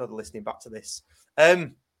they're listening back to this. Back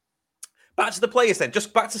to the players then.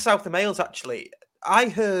 Just back to South of Wales. Actually, I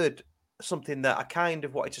heard something that I kind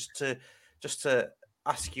of wanted just to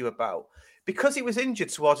ask you about, because he was injured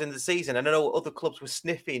towards the end of the season, and I know other clubs were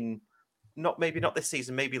sniffing, maybe not this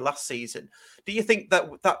season, maybe last season. Do you think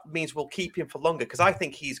that means we'll keep him for longer? Because I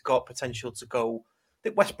think he's got potential to go. I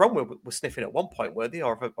think West Brom were sniffing at one point, were they,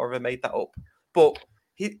 or have I made that up? But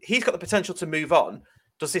he's got the potential to move on.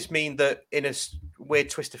 Does this mean that in a weird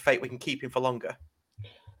twist of fate we can keep him for longer?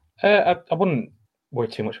 I wouldn't worry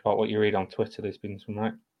too much about what you read on Twitter. There's been some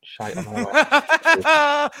right shite on there.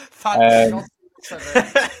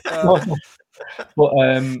 But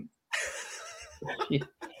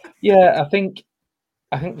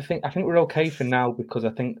I think we're okay for now, because I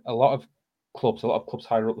think a lot of clubs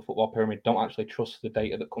higher up the football pyramid don't actually trust the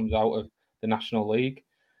data that comes out of the National League.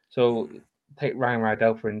 So take Ryan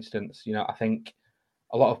Rydell, for instance. I think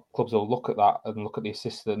a lot of clubs will look at that and look at the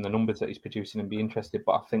assists and the numbers that he's producing and be interested,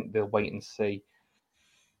 but I think they'll wait and see,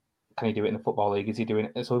 can he do it in the Football League? Is he doing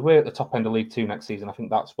it? So if we're at the top end of League Two next season, I think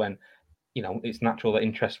that's when, it's natural that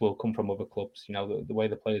interest will come from other clubs. The way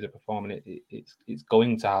the players are performing, it's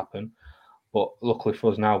going to happen. But luckily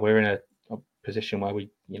for us now, we're in a position where we're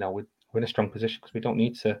in a strong position, because we don't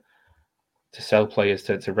need to sell players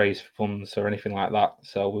to raise funds or anything like that.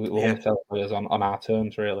 So we'll only sell players on our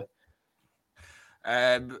terms, really.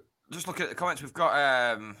 Just look at the comments. We've got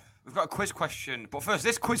a quiz question, but first,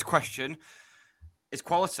 this quiz question is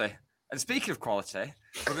quality. And speaking of quality,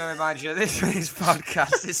 we're going to remind you this week's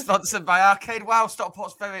podcast is sponsored by Arcade Wow,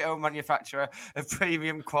 Stockport's very own manufacturer of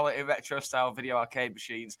premium quality retro style video arcade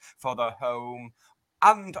machines for the home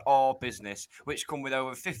and or business, which come with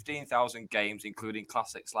over 15,000 games, including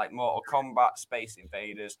classics like Mortal Kombat, Space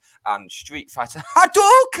Invaders, and Street Fighter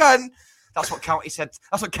Hadouken! That's what County said.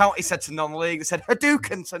 That's what County said to non-league. They said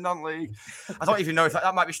Hadouken to non-league. I don't even know if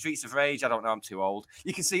that might be Streets of Rage. I don't know. I'm too old.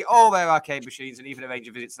 You can see all their arcade machines and even arrange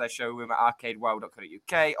a visit to their showroom at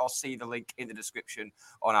arcadewow.co.uk, or see the link in the description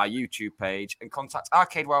on our YouTube page, and contact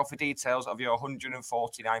Arcade Wow for details of your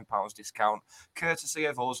 £149 discount, courtesy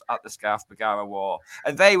of us at the Scarf Bagara War.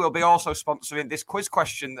 And they will be also sponsoring this quiz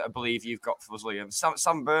question that I believe you've got for us, Liam.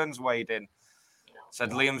 Sam Burns weighed in.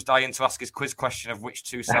 Said Liam's dying to ask his quiz question of which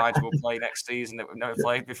two sides will play next season that we've never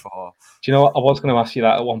played before. Do you know what? I was going to ask you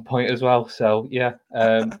that at one point as well. So, yeah.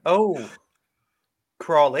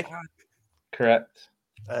 Crawley. correct.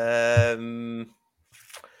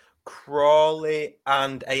 Crawley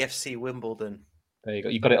and AFC Wimbledon. There you go.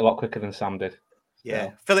 You got it a lot quicker than Sam did. Yeah,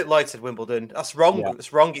 So, Philip Lloyd said Wimbledon. That's wrong. Yeah.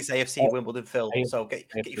 It's wrong. It's AFC Wimbledon, Phil. AFC So get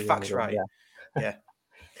your facts right. Yeah. Yeah.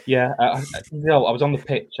 Yeah, I was on the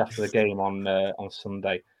pitch after the game on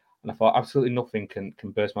Sunday, and I thought absolutely nothing can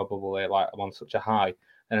burst my bubble here. Like, I'm on such a high,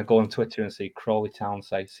 and I go on Twitter and see Crawley Town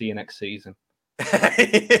say, "See you nenext season."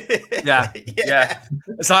 Yeah.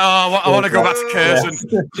 It's like, I want to go back to Curzon.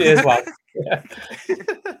 Yeah. Cheers, lad. Yeah.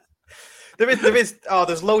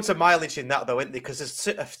 There's loads of mileage in that though, isn't there? Because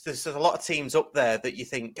there's a lot of teams up there that you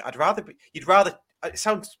think you'd rather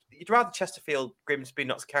Chesterfield, Grimsby,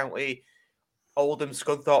 Notts County, Oldham,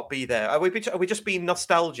 Scunthorpe be there. Are we just being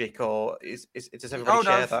nostalgic, or does everybody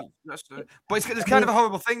share that? But it's kind of a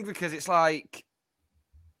horrible thing because it's like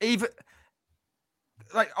even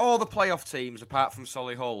like all the playoff teams apart from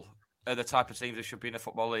Solihull are the type of teams that should be in a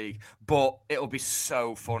football league. But it'll be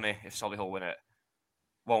so funny if Solihull win it,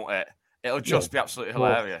 won't it? It'll just be absolutely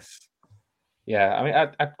hilarious. Yeah, I mean,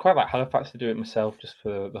 I'd quite like Halifax to do it myself, just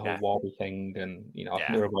for the whole Warby thing, and I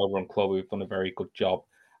think they're a well-run club who've done a very good job,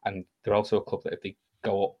 and they're also a club that if they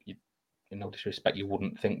go up, in no disrespect, you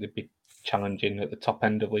wouldn't think they'd be challenging at the top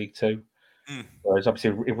end of League Two. Whereas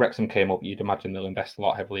obviously, if Wrexham came up, you'd imagine they'll invest a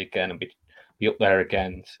lot heavily again and be up there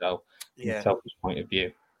again. So, from a selfish point of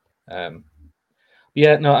view, I mean,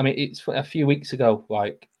 it's a few weeks ago,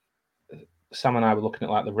 like. Sam and I were looking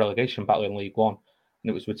at like the relegation battle in League One, and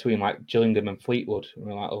it was between like Gillingham and Fleetwood. And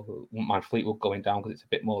we were like, "Oh, I wouldn't mind Fleetwood going down because it's a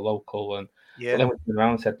bit more local." And but then we turned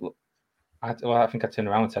around and said, "Look, I think I turned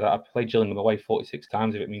around and said I'd play Gillingham away 46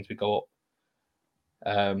 times if it means we go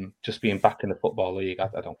up. Just being back in the football league, I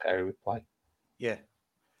don't care who we play." Yeah,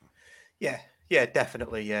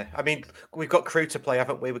 definitely. Yeah, I mean, we've got Crewe to play,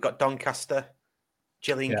 haven't we? We've got Doncaster,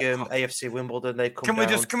 Gillingham, AFC Wimbledon. They've come down.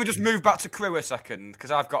 Can we just move back to Crewe a second? Because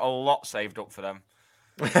I've got a lot saved up for them.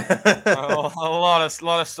 a lot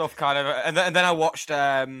of stuff, kind of, and then I watched.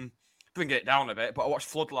 Bring it down a bit, but I watched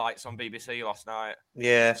Floodlights on BBC last night.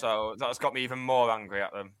 Yeah, so that's got me even more angry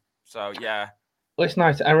at them. So yeah, well, it's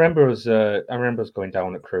nice. I remember us going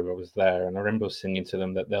down at Crewe. I was there, and I remember us singing to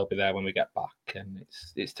them that they'll be there when we get back. And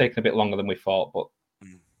it's taken a bit longer than we thought, but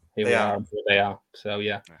here we are. They are. So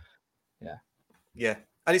yeah.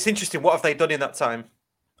 And it's interesting. What have they done in that time?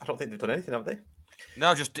 I don't think they've done anything, have they?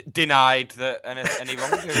 No, just denied that any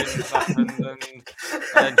wrongdoing happened,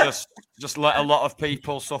 and just let a lot of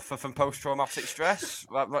people suffer from post-traumatic stress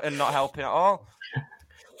and not helping at all.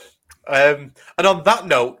 And on that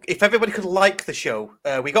note, if everybody could like the show,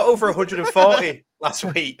 we got over 140 last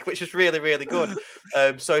week, which is really, really good.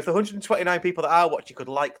 So if the 129 people that are watching could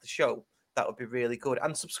like the show, that would be really good.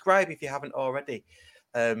 And subscribe if you haven't already.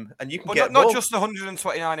 And you can get not just the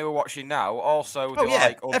 129 who are watching now, also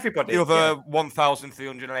everybody, the other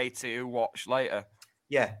 1,380 who watch later.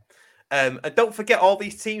 Yeah. And don't forget all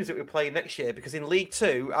these teams that we're playing next year, because in League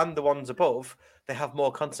Two and the ones above, they have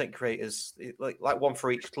more content creators, like one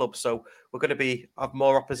for each club. So we're going to have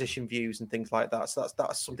more opposition views and things like that. So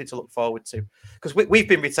that's something to look forward to, because we've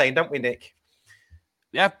been retained, haven't we, Nick?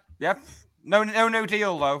 Yeah. No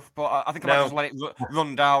deal though. But I think I might just let it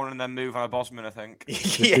run down and then move on to Bosman. I think.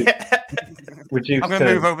 Yeah. I'm going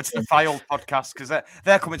to move over to the Filed podcast because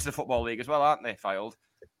they're coming to the Football League as well, aren't they? Filed.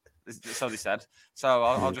 So they said. So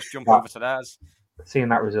I'll just jump over to theirs. Seeing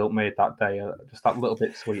that result made that day just that little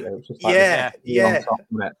bit sweeter. It was just like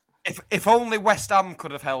If only West Ham could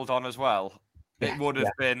have held on as well, it would have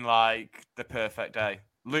been like the perfect day.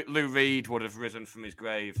 Lou Reed would have risen from his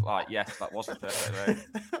grave. Like, yes, that was the perfect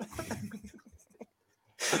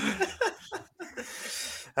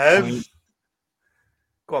day.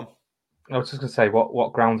 Go on. I was just going to say,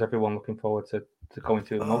 what grounds everyone looking forward to going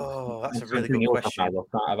to the most? Oh, that's a really good question.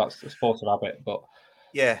 That's the sport of habit, but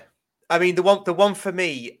yeah. I mean, the one for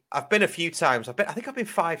me, I've been a few times. I think I've been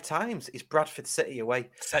 5 times. It's Bradford City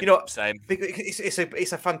away. Same.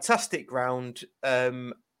 It's a fantastic ground.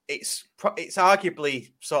 It's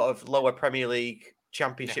arguably sort of lower Premier League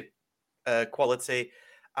Championship quality,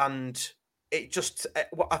 and it just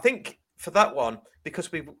I think for that one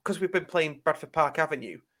because we've been playing Bradford Park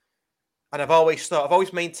Avenue, and I've always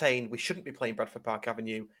maintained we shouldn't be playing Bradford Park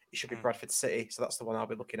Avenue. It should be Bradford City. So that's the one I'll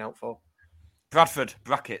be looking out for. Bradford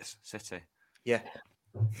brackets City. Yeah.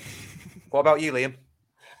 What about you, Liam?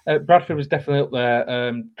 Bradford was definitely up there.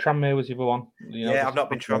 Tranmere was the other one. I've not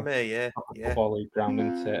been Tranmere. Yeah. Football league ground,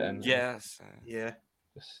 isn't it? And Yeah.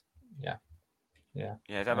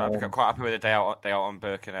 I'm quite happy with the day out on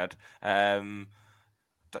Birkenhead.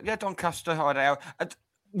 Doncaster, day out.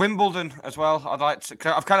 Wimbledon as well.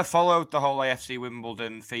 I've kind of followed the whole AFC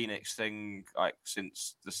Wimbledon Phoenix thing like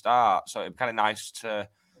since the start, so it'd be kind of nice to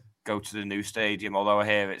go to the new stadium. Although I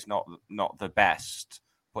hear it's not the best,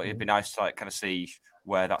 but it'd be nice to like kind of see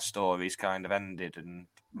where that story's kind of ended and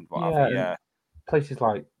what have you. Yeah, places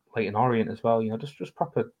like Leyton Orient as well. Just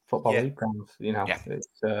proper football league grounds.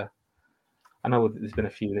 It's. I know there's been a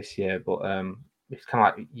few this year, but it's kind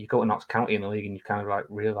of like you go to Notts County in the league and you kind of like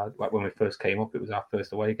realise, like when we first came up, it was our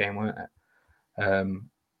first away game, wasn't it? When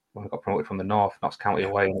we got promoted from the North, Notts County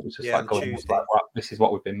away, and it was just like going, like, wow, this is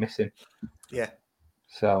what we've been missing. Yeah.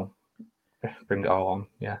 So bring it all on,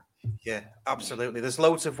 yeah. Yeah, absolutely. There's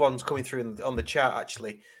loads of ones coming through on the chat,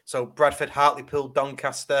 actually. So Bradford, Hartlepool,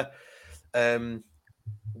 Doncaster,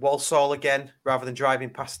 Walsall again, rather than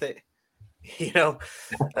driving past it.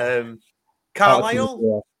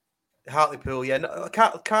 Carlisle, Hartlepool, yeah. No,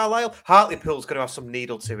 Carlisle, Hartlepool's going to have some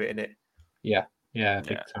needle to it, innit? Yeah,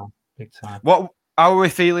 big time. How are we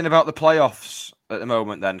feeling about the playoffs at the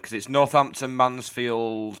moment then? Because it's Northampton,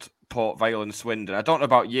 Mansfield, Port Vale, and Swindon. I don't know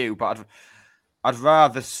about you, but I'd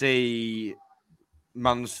rather see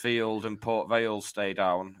Mansfield and Port Vale stay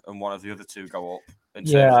down and one of the other two go up.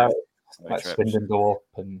 Like Swindon go up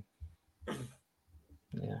and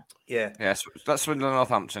yeah. So let Swindon and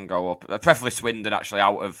Northampton go up. Preferably Swindon actually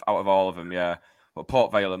out of all of them. Yeah, but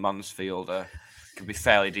Port Vale and Mansfield can be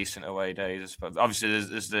fairly decent away days. But obviously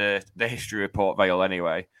there's the history of Port Vale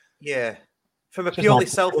anyway. Yeah, from a purely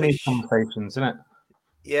selfish conversations, isn't it?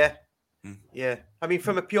 Yeah. Yeah, I mean,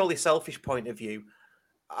 from a purely selfish point of view,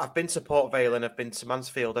 I've been to Port Vale and I've been to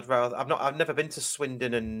Mansfield. I've never been to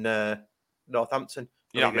Swindon and Northampton.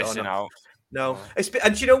 You're not missing out. No,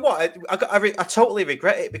 and you know what? I totally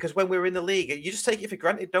regret it because when we were in the league, you just take it for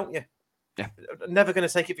granted, don't you? Yeah, I'm never going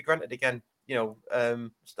to take it for granted again. So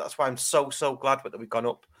that's why I'm so glad that we've gone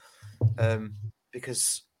up,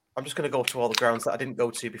 because I'm just going to go to all the grounds that I didn't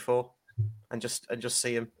go to before, and just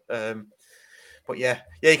see them. But yeah,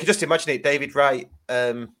 you can just imagine it. David Wright,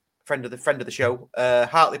 friend of the show,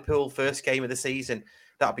 Hartlepool first game of the season.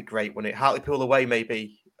 That'd be great, wouldn't it? Hartlepool away,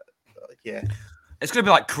 maybe. Yeah, it's going to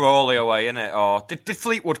be like Crawley away, isn't it? Or did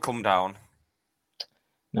Fleetwood come down?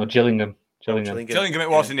 No, Gillingham. Gillingham it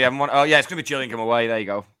was in the M1. Oh yeah, it's going to be Gillingham away. There you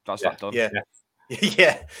go. That's that done. Yeah.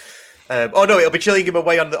 Oh no, it'll be Gillingham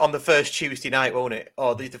away on the first Tuesday night, won't it?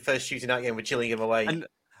 Oh, the first Tuesday night game with Gillingham away. And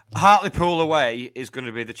Hartlepool away is going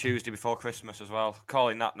to be the Tuesday before Christmas as well.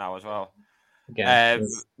 Calling that now as well.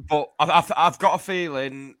 But I've got a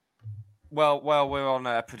feeling. Well, we're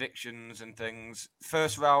on predictions and things.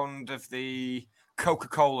 First round of the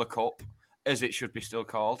Coca-Cola Cup, as it should be still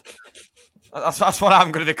called. That's what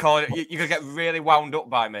I'm going to be calling it. You're going to get really wound up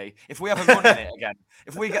by me if we haven't run in it again.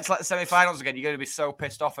 If we get to like the semi-finals again, you're going to be so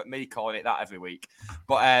pissed off at me calling it that every week.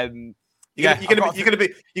 But you're going to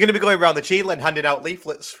be going around the Cheadle and handing out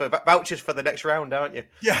leaflets for vouchers for the next round, aren't you?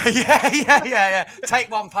 Yeah. Take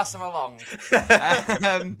one, pass them along.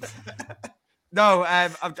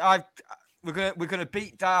 We're gonna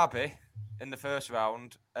beat Derby in the first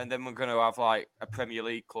round, and then we're going to have like a Premier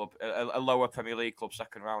League club, a lower Premier League club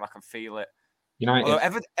second round. I can feel it.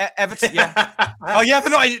 United. Everton, yeah. Oh yeah, they're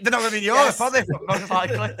not going to be in Europe, are they? Most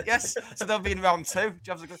likely, yes. So they'll be in round two.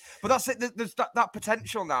 But that's it. There's that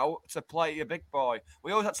potential now to play a big boy.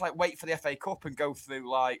 We always had to like wait for the FA Cup and go through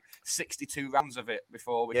like 62 rounds of it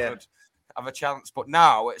before we could have a chance. But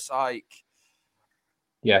now it's like.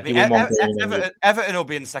 Yeah, I mean, Everton will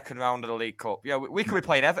be in the second round of the League Cup. Yeah, we could be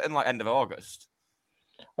playing Everton like end of August.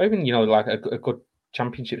 Or even, like a good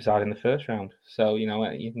championship side in the first round. So,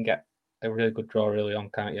 you can get a really good draw early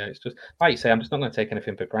on, can't you? It's just, like you say, I'm just not going to take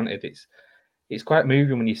anything for granted. It's quite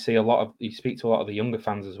moving when you see you speak to a lot of the younger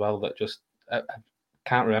fans as well that just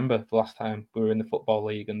can't remember the last time we were in the Football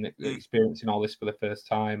League and experiencing all this for the first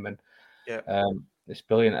time. And it's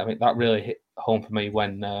brilliant. I mean, that really hit home for me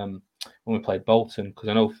when we played Bolton, because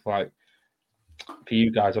I know for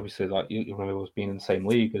you guys, obviously, like you remember us being in the same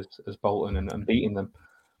league as Bolton and beating them,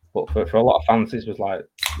 but for a lot of fans, this was like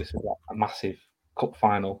a massive cup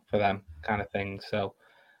final for them, kind of thing. So,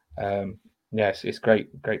 it's great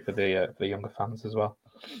for the younger fans as well.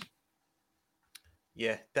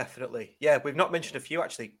 Yeah, definitely. Yeah, we've not mentioned a few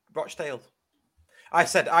actually. Rochdale. I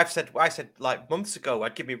said like months ago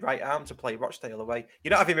I'd give me right arm to play Rochdale away.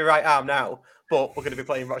 You're not having me right arm now, but we're going to be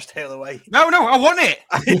playing Rochdale away. No, I want it.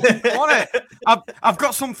 I want it. I've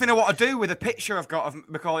got something I want to do with a picture I've got of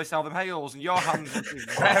Macaulay Salvin Hales, and your hands are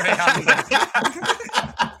very handy.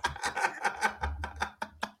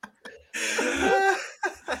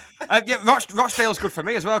 Rochdale's good for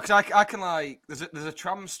me as well, because I can there's a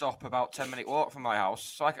tram stop about 10-minute walk from my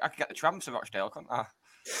house, so I can get the tram to Rochdale, can't I?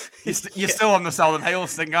 You're still on the Southern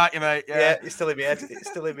Hales thing, aren't you, mate? Yeah, it's still in my head. It's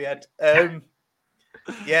still in my head.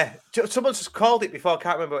 Yeah, someone just called it before. I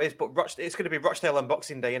can't remember what it is, but it's going to be Rochdale on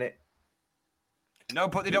Boxing Day, isn't it? No,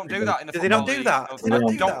 but they don't do that in the Do they not Football do League. that? No, Do they not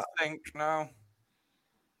do don't that? think, no.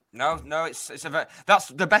 No, it's that's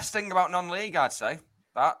the best thing about non-league, I'd say.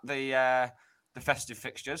 That the festive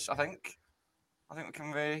fixtures, I think we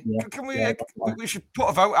can be. Yeah, We should put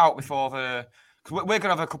a vote out before the. Cause we're going to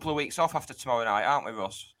have a couple of weeks off after tomorrow night, aren't we,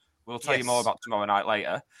 Russ? We'll tell you more about tomorrow night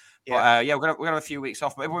later. But we're gonna have a few weeks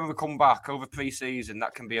off. But when we come back over pre-season,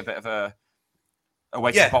 that can be a bit of a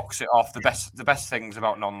way to box it off. The best things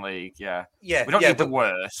about non-league, we don't need the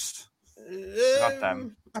worst.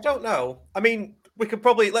 I don't know. I mean, we could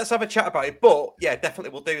probably let's have a chat about it. But yeah,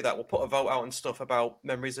 definitely we'll do that. We'll put a vote out and stuff about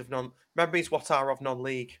memories what are of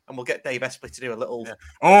non-league, and we'll get Dave Espley to do a little. Yeah.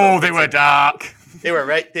 Oh, they were dark. They were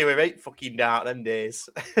right fucking dark them days.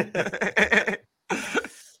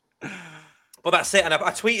 But that's it, and I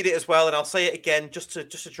tweeted it as well, and I'll say it again just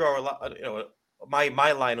to draw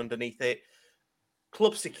my line underneath it.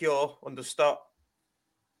 Club secure under stop.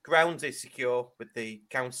 Grounds is secure with the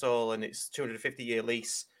council, and it's 250-year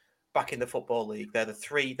lease back in the Football League. They're the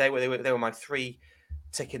three. They were my three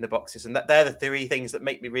ticking the boxes, and they're the three things that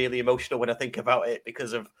make me really emotional when I think about it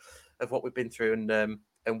because of what we've been through and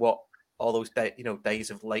what all those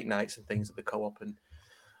days of late nights and things at the co-op and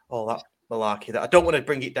all that malarkey. That I don't want to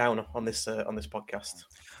bring it down on this podcast.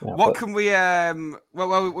 What can we?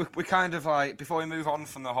 We kind of like before we move on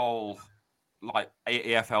from the whole like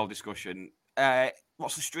EFL discussion.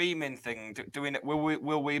 What's the streaming thing?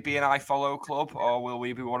 Will we be an iFollow club, or will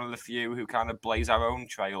we be one of the few who kind of blaze our own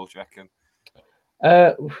trail? Do you reckon?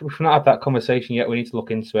 We've not had that conversation yet. We need to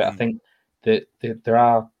look into it. I think that there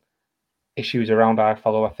are issues around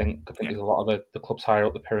iFollow. I think there's a lot of the clubs higher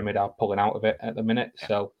up the pyramid are pulling out of it at the minute.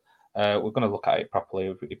 So we're going to look at it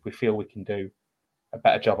properly. If we feel we can do a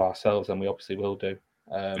better job ourselves, then we obviously will do.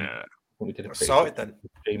 We did a pretty good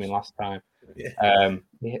streaming last time. But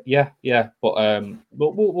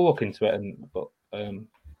we'll look into it. But the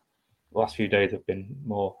last few days have been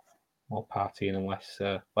more partying and less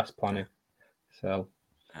planning. So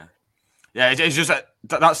it's just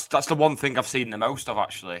that's the one thing I've seen the most of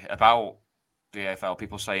actually about the AFL.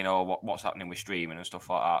 People saying, "Oh, what's happening with streaming and stuff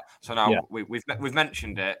like that." So now we've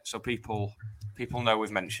mentioned it, so people know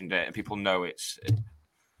we've mentioned it, and people know it's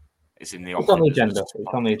in the. It's on the agenda. It's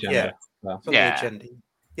on the agenda. It's on the agenda.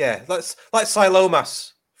 Yeah, let's like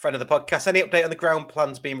Silomas, friend of the podcast. Any update on the ground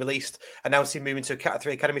plans being released, announcing moving to a Cat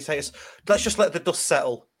 3 academy status? Let's just let the dust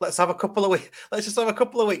settle. Let's have a couple of weeks. Let's just have a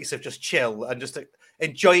couple of weeks of just chill and just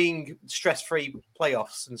enjoying stress-free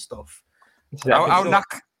playoffs and stuff.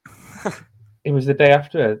 It was the day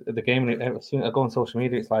after the game, and as soon as I go on social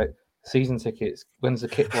media, it's like season tickets. When's the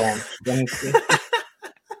kit launch?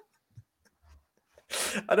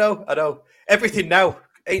 I know. Everything now.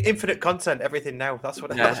 Infinite content, everything now. That's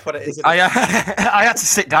what it is. I had to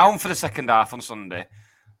sit down for the second half on Sunday.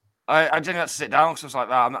 I didn't have to sit down because I was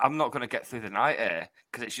like, I'm not going to get through the night here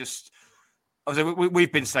because it's just.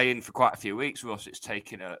 We've been saying for quite a few weeks, Russ, it's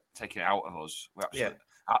taking it out of us. We're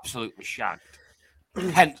absolutely shagged.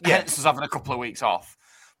 Hence us having a couple of weeks off.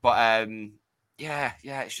 But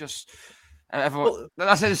it's just. Everyone,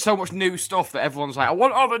 I say there's so much new stuff that everyone's like, I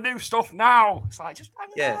want all the new stuff now. It's like just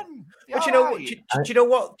hang on. But you know what?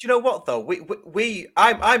 Do you know what though?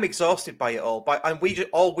 I'm exhausted by it all. And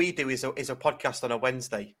all we do is a podcast on a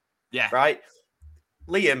Wednesday. Yeah. Right.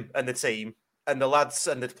 Liam and the team and the lads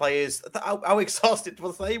and the players. How exhausted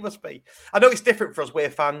they must be. I know it's different for us. We're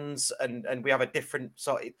fans and we have a different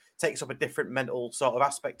sort. It takes up a different mental sort of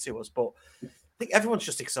aspect to us. But I think everyone's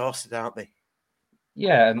just exhausted, aren't they?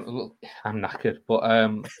 Yeah, and look, I'm knackered, but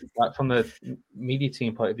like from the media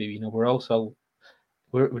team point of view,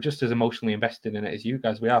 we're just as emotionally invested in it as you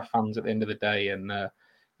guys. We are fans at the end of the day, and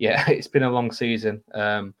it's been a long season.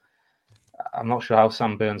 I'm not sure how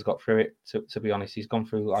Sam Burns got through it. To be honest, he's gone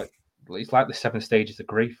through it's like the 7 stages of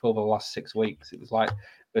grief over the last 6 weeks. It was like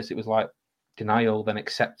denial, then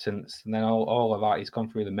acceptance, and then all of that. He's gone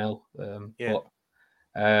through the mill.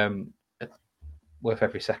 Worth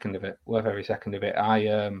every second of it. I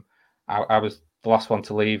was the last one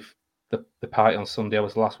to leave the party on Sunday. I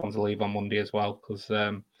was the last one to leave on Monday as well because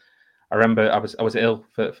I remember I was ill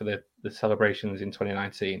for the celebrations in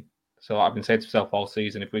 2019. So I've been saying to myself all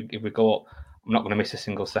season, if we go up, I'm not going to miss a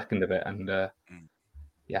single second of it. And I've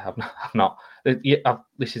not.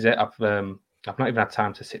 This is it. I've not even had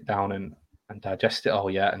time to sit down and digest it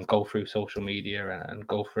all yet and go through social media and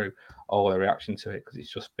go through all the reaction to it because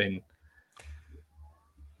it's just been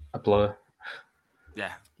a blur.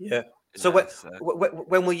 Yeah. So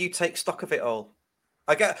when will you take stock of it all?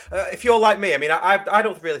 I get if you're like me. I mean, I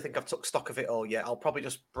don't really think I've took stock of it all yet. I'll probably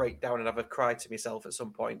just break down and have a cry to myself at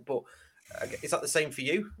some point. But is that the same for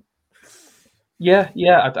you? Yeah,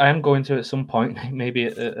 I am going to at some point, maybe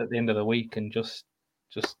at the end of the week, and just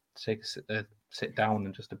take sit down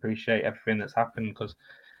and just appreciate everything that's happened, because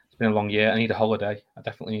it's been a long year. I need a holiday. I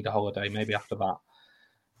definitely need a holiday. Maybe after that.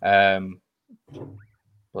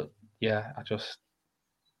 But yeah, I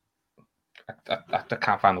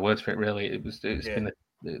can't find the words for it. Really, it's been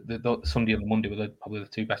the Sunday and the Monday were probably the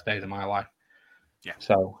two best days of my life. Yeah.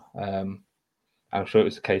 So I'm sure it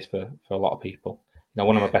was the case for a lot of people.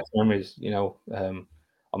 One of my best memories, on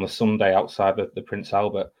the Sunday outside the Prince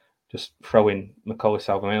Albert, just throwing Macaulay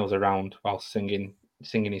Salvamales around while singing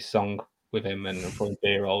his song with him and throwing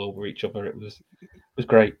beer all over each other. It was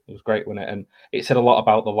great. It was great, wasn't it? And it said a lot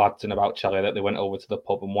about the lads and about Chelsea that they went over to the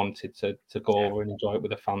pub and wanted to go over and enjoy it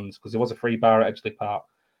with the fans, because there was a free bar at Edgeley Park.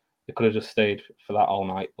 They could have just stayed for that all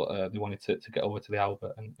night, but they wanted to get over to the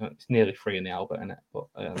Albert, and it's nearly free in the Albert, isn't it? But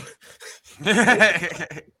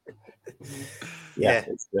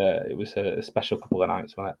it was a special couple of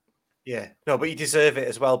nights, wasn't it? Yeah, no, but you deserve it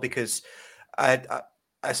as well, because I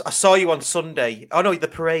saw you on Sunday. Oh no, the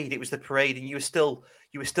parade. It was the parade, and you were still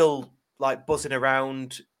like buzzing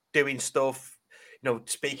around, doing stuff,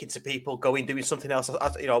 speaking to people, doing something else.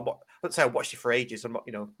 I wouldn't say I watched you for ages. I'm not,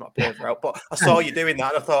 not a pervert out, but I saw you doing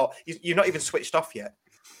that, and I thought you're not even switched off yet.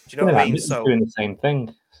 Do you know what I mean? So doing the same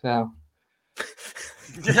thing. So.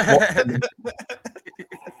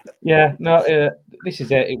 Yeah, no, this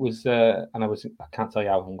is it. It was, and I can't tell you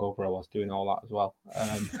how hungover I was doing all that as well.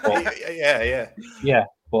 Yeah.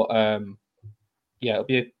 But it'll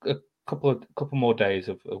be a couple more days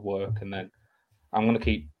of work, and then I'm gonna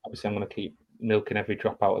keep milking every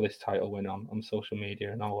drop out of this title win on social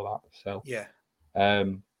media and all of that. So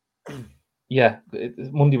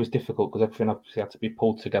Monday was difficult because everything obviously had to be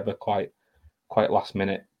pulled together quite last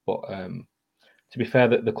minute, but. To be fair,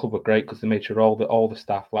 the club were great because they made sure all the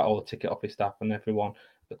staff, like all the ticket office staff and everyone,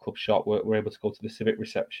 the club shop, were able to go to the civic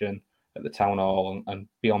reception at the town hall and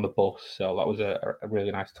be on the bus. So that was a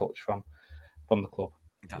really nice touch from the club.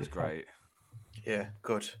 That's great. Yeah,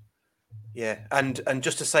 good. Yeah, and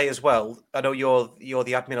just to say as well, I know you're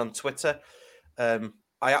the admin on Twitter. I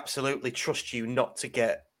absolutely trust you not to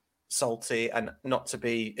get salty and not to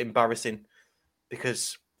be embarrassing,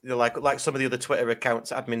 because. Like some of the other Twitter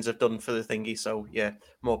accounts admins have done for the thingy. So yeah,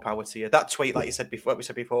 more power to you. That tweet, like you said before, we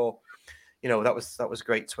said before, that was a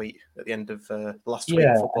great tweet at the end of the last tweet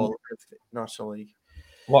of football National League.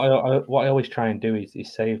 What I always try and do is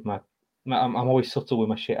save my. I'm always subtle with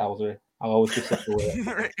my shithousery. I'll always be subtle with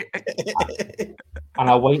it, and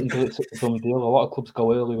I'll wait until it's a done deal. A lot of clubs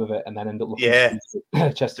go early with it and then end up looking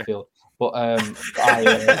at Chesterfield. But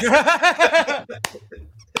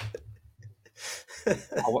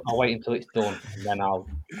I'll wait until it's done, and then I'll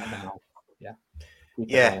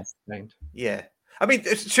named. Yeah. I mean,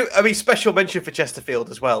 special mention for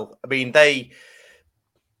Chesterfield as well. I mean,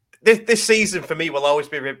 this season for me will always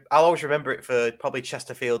be. I'll always remember it for probably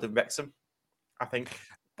Chesterfield and Wrexham. I think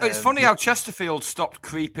it's funny how Chesterfield stopped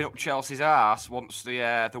creeping up Chelsea's arse once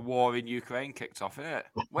the war in Ukraine kicked off, isn't it?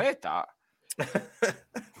 Weird that.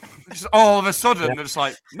 Just all of a sudden, they're just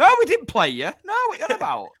like, no, we didn't play you. No, what are you on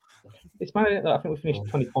about? It's mad, isn't it? I think we finished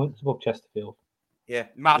 20 points above Chesterfield. Yeah,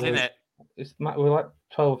 mad, isn't it? It's mad. We're like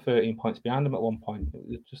 12 or 13 points behind them at one point.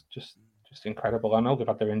 It was just incredible. I know they've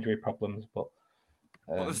had their injury problems, but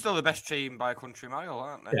they're still the best team by a country mile,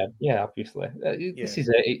 aren't they? Yeah, obviously. This is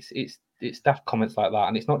it. It's daft comments like that,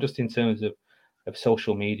 and it's not just in terms of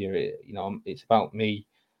social media. It's about me.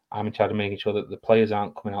 I'm in charge of making sure that the players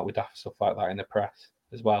aren't coming out with daft stuff like that in the press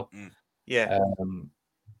as well. Yeah.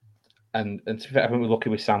 And to be fair, I think we're lucky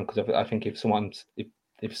with Sam, because I think if someone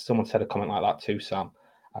said a comment like that to Sam,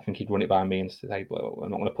 I think he'd run it by me and say, "Well,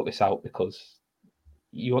 I'm not going to put this out because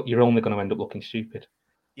you're only going to end up looking stupid."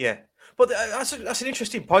 Yeah, but that's an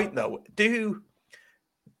interesting point, though. You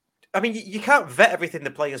can't vet everything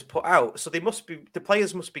the players put out, so the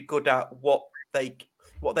players must be good at what they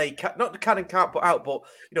can and can't put out, but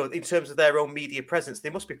in terms of their own media presence, they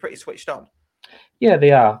must be pretty switched on. Yeah,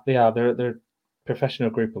 they are. They're professional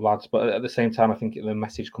group of lads, but at the same time, I think the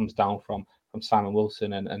message comes down from Simon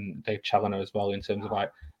Wilson and Dave Challoner as well, in terms of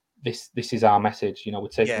like this is our message. We're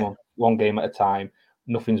taking one game at a time.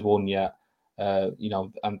 Nothing's won yet.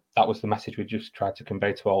 And that was the message we just tried to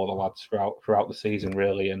convey to all the lads throughout the season,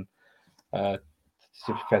 really. And to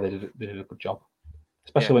be fair, they did a good job,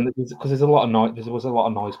 especially because there's a lot of noise. There was a lot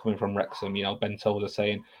of noise coming from Wrexham. Ben told us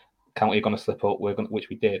saying, "County are going to slip up," which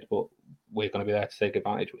we did, but we're going to be there to take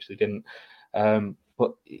advantage, which they didn't.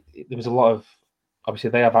 But there was a lot of, obviously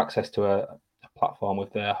they have access to a platform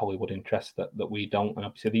with their Hollywood interests that we don't, and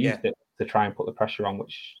obviously they used it to try and put the pressure on,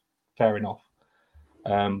 which fair enough.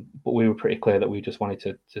 But we were pretty clear that we just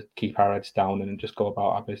wanted to keep our heads down and just go about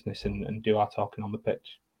our business and do our talking on the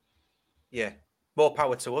pitch. Yeah, more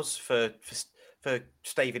power to us for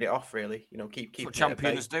staving it off. Really, keep what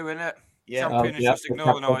champions do, innit? Yeah, champions just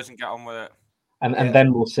ignore the noise and get on with it. And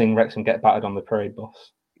then we'll sing Wrexham Get Battered on the Parade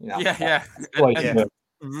Bus. Yeah.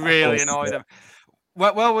 Really annoy them.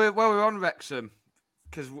 Well, we're on Wrexham,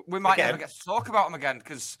 because we might never get to talk about them again.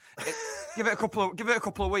 Because give it a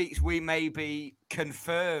couple of weeks, we may be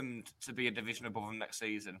confirmed to be a division above them next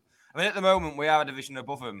season. I mean, at the moment we are a division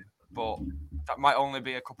above them, but that might only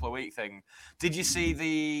be a couple of week thing. Did you see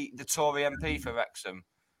the Tory MP for Wrexham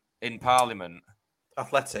in Parliament?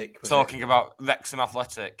 Athletic. Talking about Wrexham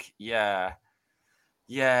Athletic. Yeah.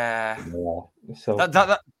 So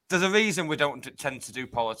there's a reason we don't tend to do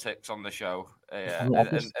politics on the show. And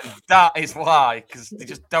that is why, because they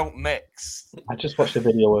just don't mix. I just watched a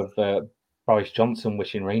video of Boris Johnson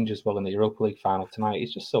wishing Rangers well in the Europa League final tonight.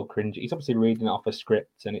 It's just so cringy. He's obviously reading it off a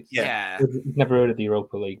script, and he's never heard of the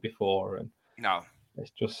Europa League before. And no,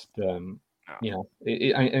 it's just and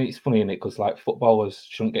it's funny, isn't it? Because like footballers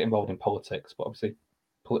shouldn't get involved in politics, but obviously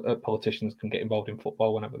politicians can get involved in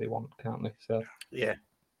football whenever they want, can't they? So yeah.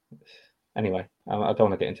 Anyway, I don't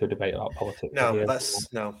want to get into a debate about politics. No.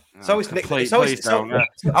 It's always Nick. Please don't.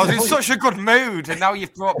 I was in such a good mood, and now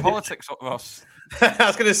you've brought politics up, Ross. I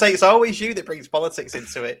was going to say it's always you that brings politics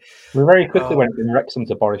into it. We very quickly went from Wrexham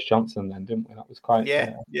to Boris Johnson, then, didn't we? That was quite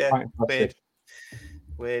quite impressive.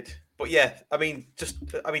 Weird. But yeah, I mean,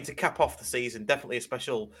 to cap off the season, definitely a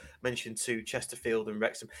special mention to Chesterfield and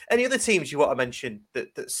Wrexham. Any other teams you want to mention that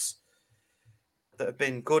have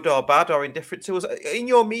been good or bad or indifferent to us in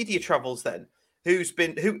your media travels? Then,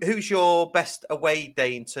 who's your best away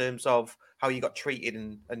day in terms of how you got treated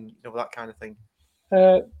and that kind of thing?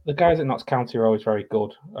 The guys at Notts County are always very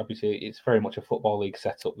good. Obviously, it's very much a football league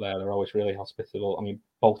setup there. They're always really hospitable. I mean,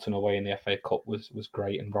 Bolton away in the FA Cup was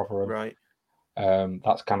great, and Rotherham. Right.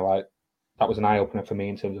 That's kind of like, that was an eye opener for me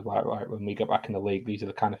in terms of like, right, when we get back in the league, these are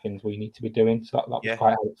the kind of things we need to be doing. So that was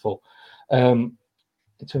quite helpful.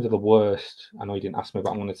 In terms of the worst, I know you didn't ask me,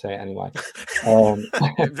 but I'm going to say it anyway. That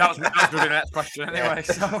was going to be the next question anyway.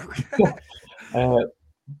 So,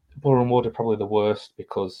 Borough and Wood are probably the worst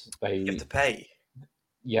because you have to pay.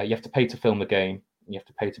 Yeah, you have to pay to film the game. You have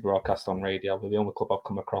to pay to broadcast on radio. They're the only club I've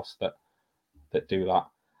come across that do that.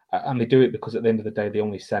 And they do it because at the end of the day, they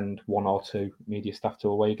only send one or two media staff to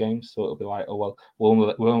away games. So it'll be like, oh, well,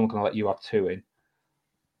 we're only going to let you have two in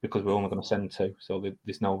because we're only going to send two. So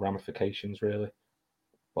there's no ramifications, really.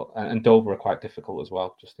 But and Dover are quite difficult as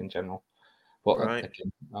well, just in general. But again,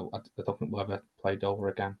 I don't think we'll ever play Dover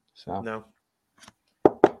again. So no.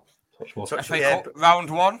 FA Cup round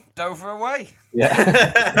 1, Dover away.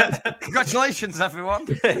 Yeah. Congratulations, everyone.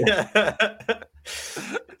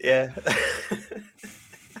 Yeah.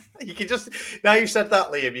 You can just, now you said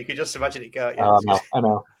that, Liam, you can just imagine it, can't you? I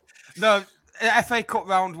know. No, FA Cup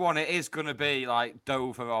round 1, it is going to be like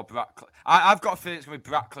Dover or Brackley. I've got a feeling it's going to be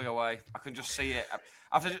Brackley away. I can just see it.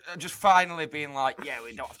 After just finally being like, yeah,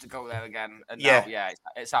 we don't have to go there again. And now,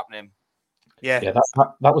 it's happening. Yeah,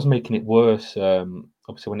 that was making it worse.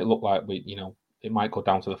 Obviously, when it looked like it might go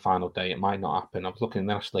down to the final day, it might not happen. I was looking in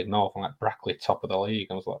the National League North, and like Brackley, top of the league.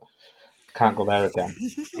 I was like, can't go there again.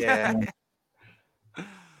 Yeah.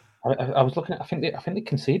 I was looking at. I think they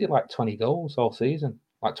conceded like 20 goals all season,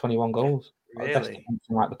 like 21 goals. Really? Best in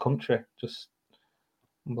like the country, just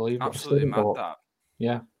unbelievable. Absolutely mad that.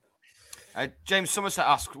 Yeah. James Somerset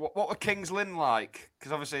asked, "What were Kings Lynn like?"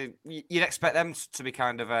 Because obviously you'd expect them to be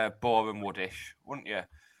kind of Boreham Woodish, wouldn't you?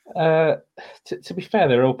 To be fair,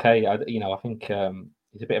 they're okay. I think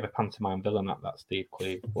he's a bit of a pantomime villain, that Steve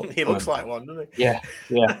Cleave. He looks like one, doesn't he? Yeah,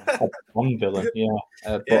 one villain. Yeah,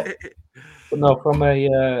 but no, from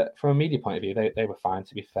a media point of view, they were fine.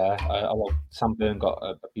 To be fair, although Sam Byrne got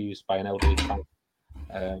abused by an elderly fan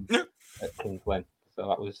at Kings Lynn, so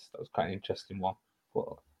that was quite an interesting one. But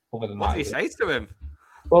other than what did he say to him?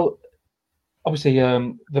 Well, obviously,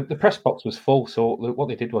 the press box was full, so what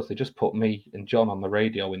they did was they just put me and John on the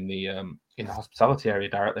radio in the hospitality area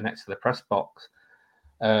directly next to the press box.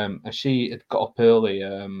 And she had got up early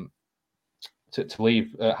to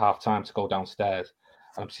leave at half time to go downstairs.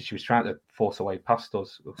 And obviously she was trying to force her way past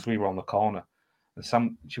us because we were on the corner.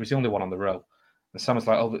 And she was the only one on the row. And Sam was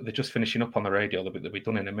like, "Oh, they're just finishing up on the radio. They'll be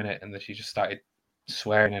done in a minute." And then she just started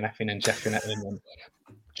swearing and effing and jeffing at him and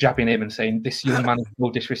jabbing him and saying, "This young man is so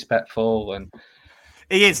disrespectful." And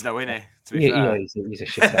he is, though, isn't he? To be fair. Yeah, he's a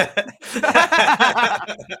shithead.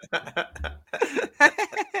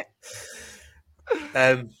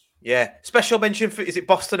 Yeah. Special mention for, is it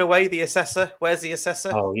Boston away, the assessor? Where's the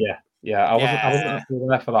assessor? Oh, yeah. I wasn't actually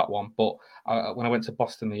there for that one, but when I went to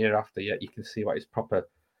Boston the year after, you can see what is proper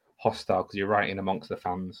hostile because you're right in amongst the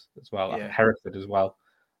fans as well. Yeah. Hereford as well.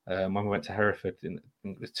 When we went to Hereford, it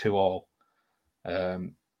was 2-2.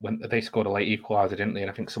 When they scored a late equaliser, didn't they? And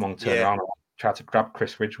I think someone turned around and tried to grab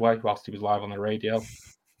Chris Ridgway whilst he was live on the radio,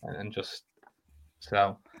 and just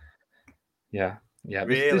so, yeah.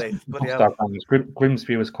 Really?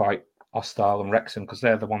 Grimsby was quite hostile, and Wrexham, because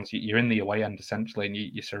they're the ones you're in the away end essentially, and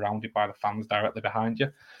you're surrounded by the fans directly behind you.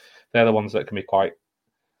 They're the ones that can be quite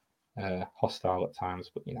hostile at times,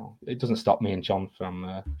 but it doesn't stop me and John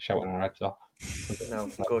from shouting our heads off. No,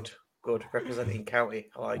 good representing county.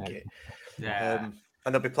 I like it. Yeah.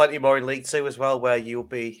 And there'll be plenty more in League Two as well, where you'll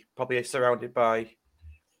be probably surrounded by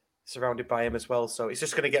him as well. So it's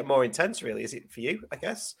just going to get more intense, really. Is it for you? I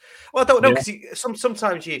guess. Well, I don't know, because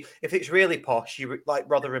sometimes if it's really posh, you like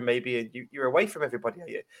Rotherham maybe, and you're away from everybody. Are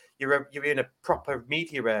you? You're in a proper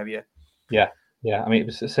media area. Yeah. I mean, it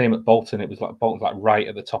was the same at Bolton. It was like Bolton's like right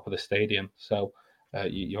at the top of the stadium, so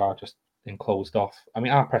you are just enclosed off. I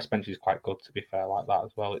mean, our press bench is quite good, to be fair, like that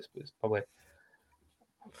as well. It's probably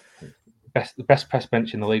the best press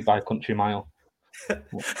bench in the league by a country mile.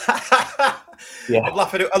 Yeah, I'm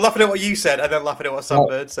laughing at what you said, and then laughing at what Sam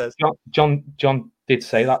Bird says. John did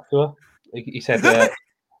say that to her. He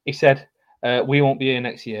said, "We won't be here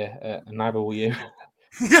next year, and neither will you."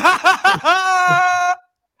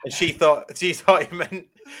 And she thought he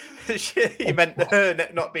meant her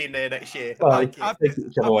not being there next year. I've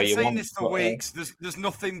been saying this for weeks. There's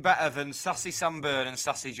nothing better than sassy Sam Byrne and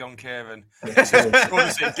sassy John Kieran. It's as good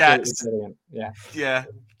as it gets. Yeah.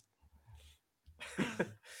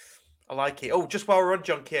 I like it. Oh, just while we're on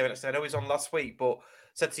John Kieran, I know he's on last week, but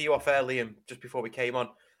said to you off air, Liam, just before we came on.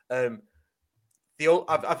 I've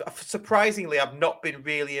surprisingly, I've not been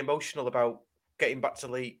really emotional about getting back to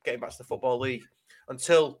the Football League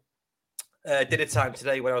until dinner time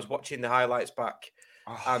today when I was watching the highlights back,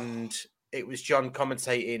 and it was John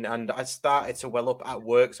commentating, and I started to well up at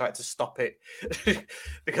work, so I had to stop it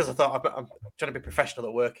because I thought I'm trying to be professional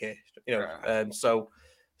at work here, So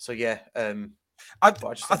yeah. I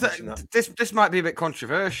think this might be a bit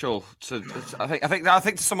controversial. I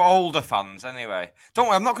think to some older fans anyway. Don't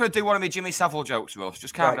worry, I'm not going to do one of my Jimmy Savile jokes, Russ.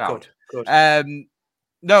 Just calm down. Good.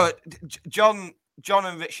 No, John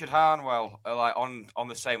and Richard Harnwell are like on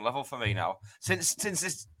the same level for me now. Since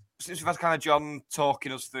we've had kind of John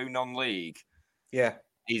talking us through non-league. Yeah.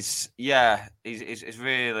 He's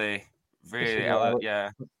really yeah.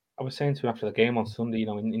 I was saying to him after the game on Sunday,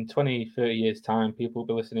 in 20, 30 years' time, people will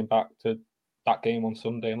be listening back to that game on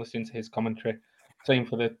Sunday and listening to his commentary. Same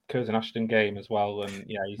for the Curzon Ashton game as well. And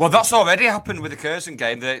that's already happened with the Curzon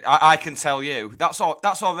game. That I can tell you, that's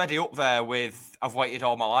already up there with. I've waited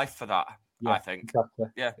all my life for that. Yeah, I think. Exactly.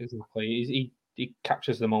 Yeah, exactly. He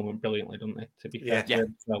captures the moment brilliantly, doesn't he? To be fair, yeah.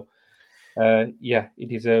 So, he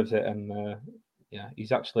deserves it, and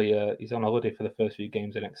he's actually he's on holiday for the first few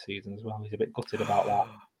games of next season as well. He's a bit gutted about that.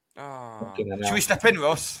 Oh. Should we step in,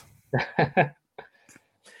 Russ? That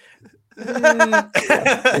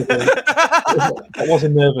was a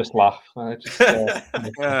nervous laugh.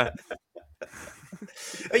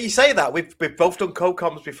 You say that we've both done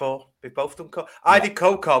co-coms before. I did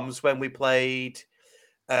co-coms when we played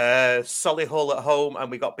Solihull at home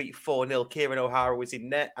and we got beat 4-0. Kieran O'Hara was in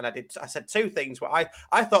net, and I said two things where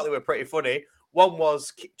I thought they were pretty funny. One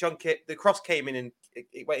was the cross came in and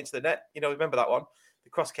it went into the net. Remember that one? The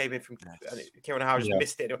cross came in from and Kieran O'Hara just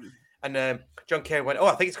missed it. And John Kieran went,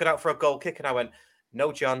 I think it's gone out for a goal kick. And I went,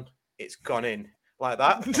 no, John, it's gone in. Like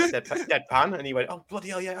that, deadpan. And he went, oh, bloody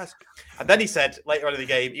hell, yes. And then he said, later on in the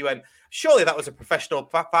game, he went, surely that was a professional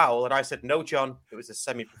foul. And I said, no, John, it was a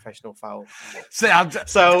semi-professional foul.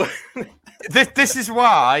 So this is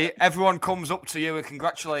why everyone comes up to you and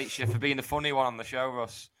congratulates you for being the funny one on the show,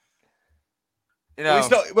 Russ.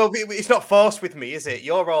 It's not forced with me, is it?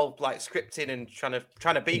 You're all like scripting and trying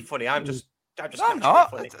to be funny. I'm just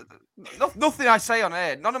not funny. Nothing I say on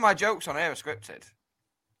air. None of my jokes on air are scripted.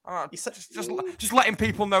 Just letting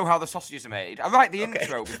people know how the sausages are made. I write the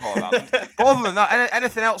intro before that. But other than that,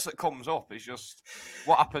 anything else that comes up is just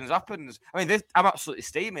what happens. I mean, I'm absolutely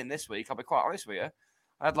steaming this week. I'll be quite honest with you.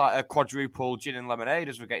 I had like a quadruple gin and lemonade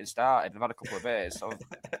as we're getting started. I've had a couple of beers. So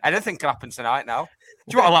anything can happen tonight now.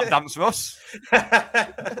 Do you want a lap dance, Russ?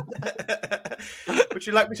 Would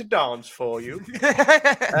you like me to dance for you?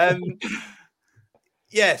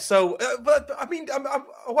 Yeah, so, but I mean, I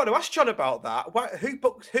want to ask John about that.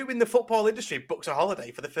 Who in the football industry books a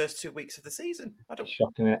holiday for the first 2 weeks of the season?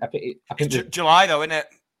 Shocking. I think July, though, isn't it?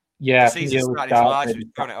 Yeah. The season started in July, so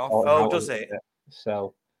we've thrown it off. Oh, does it?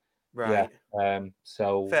 So, Right.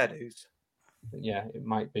 So fair dues. Yeah, it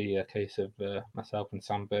might be a case of myself and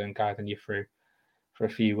Sam Byrne guiding you through for a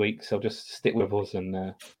few weeks. So just stick with us,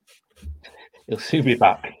 and he'll soon be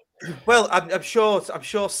back. Well, I'm sure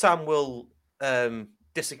Sam will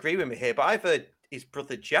disagree with me here, but I've heard his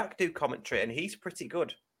brother Jack do commentary, and he's pretty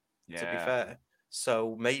good. To be fair,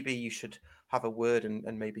 so maybe you should have a word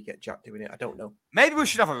and maybe get Jack doing it. I don't know. Maybe we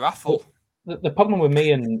should have a raffle. The problem with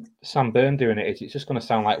me and Sam Byrne doing it is it's just going to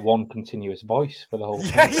sound like one continuous voice for the whole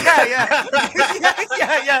thing. Yeah.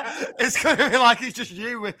 It's going to be like it's just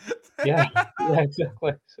you with. yeah,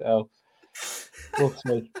 exactly. So we'll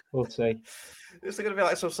see. It's going to be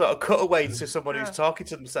like some sort of cutaway to someone who's talking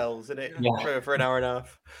to themselves, isn't it? Yeah. For an hour and a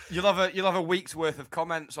half. You'll have a week's worth of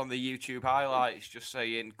comments on the YouTube highlights just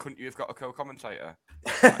saying, "Couldn't you have got a co-commentator?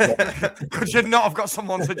 Could you not have got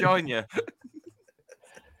someone to join you?"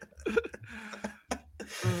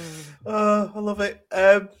 I love it.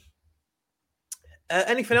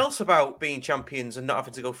 Anything else about being champions and not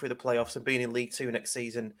having to go through the playoffs and being in League Two next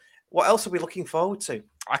season? What else are we looking forward to?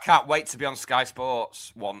 I can't wait to be on Sky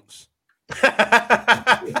Sports once. That's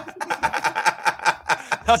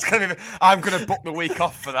gonna be. I'm gonna book the week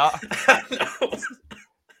off for that.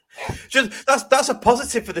 That's a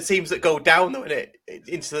positive for the teams that go down, though, isn't it?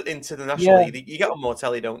 Into the National League, you get on more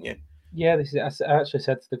telly, don't you? Yeah, I actually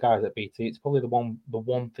said to the guys at BT, it's probably the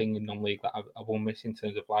one thing in non-league that I will miss in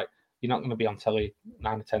terms of like you're not going to be on telly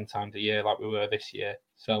 9 or 10 times a year like we were this year.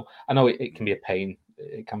 So I know it can be a pain.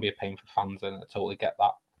 It can be a pain for fans, and I totally get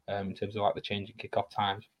that in terms of like the changing kickoff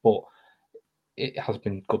times. But it has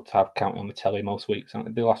been good to have County on the telly most weeks,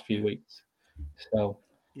 the last few weeks. So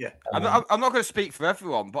yeah, I'm not going to speak for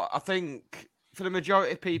everyone, but I think for the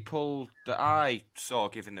majority of people that I saw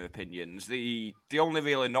giving their opinions, the only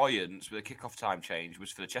real annoyance with the kickoff time change was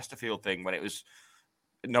for the Chesterfield thing when it was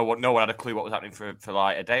no one had a clue what was happening for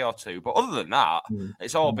like a day or two. But other than that,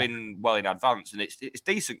 it's all been well in advance, and it's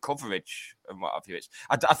decent coverage and what have you.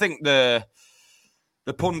 I think the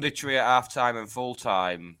punditry at half time and full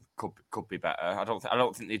time could be better. I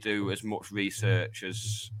don't think they do as much research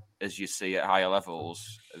as you see at higher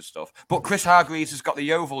levels and stuff. But Chris Hargreaves has got the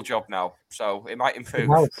Yeovil job now, so it might improve.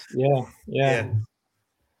 Yeah.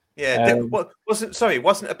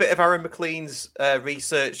 Wasn't a bit of Aaron McLean's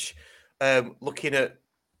research looking at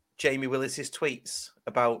Jamie Willis's tweets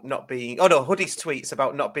about not being... Oh, no, Hoodie's tweets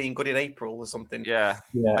about not being good in April or something. Yeah.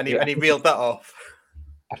 And he reeled that off.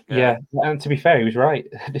 Yeah, and to be fair, he was right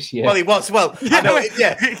this year. Well, he was. Well, I know.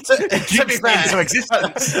 Yeah, to be fair, into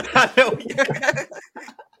existence. I know.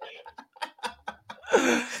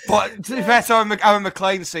 But to be fair to Aaron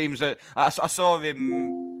McLean, seems that I saw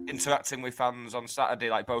him interacting with fans on Saturday,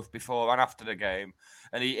 like both before and after the game,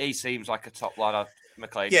 and he seems like a top lad.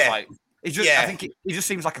 McLean, I think he just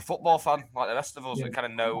seems like a football fan, like the rest of us, and kind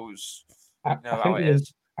of knows how it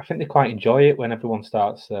is. I think they quite enjoy it when everyone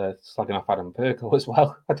starts slagging off Adam Burgle as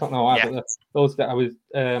well. I don't know why, but those that I was,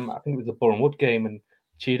 I think it was the Borough and Wood game, and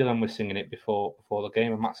Cheadle was singing it before the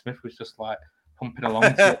game, and Matt Smith was just like pumping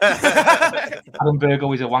along to it. Adam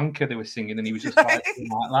Burgle is a wanker, they were singing, and he was just like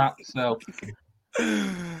that. So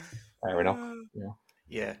fair enough.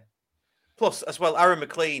 Yeah. Plus, as well, Aaron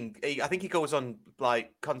McLean, I think he goes on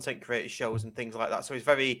like content creator shows and things like that. So he's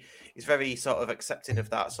very sort of accepting of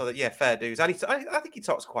that. So that fair dues. And I think he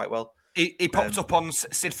talks quite well. He popped up on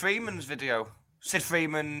Sid Freeman's video. Sid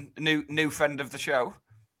Freeman, new friend of the show,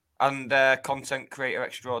 and content creator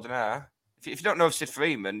extraordinaire. If you don't know Sid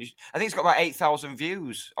Freeman, I think he's got about 8,000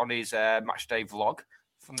 views on his match day vlog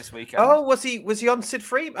from this weekend. Oh, was he on Sid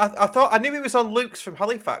Freeman? I knew he was on Luke's from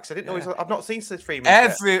Halifax. I didn't know I've not seen Sid Freeman.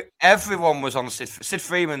 Everyone was on Sid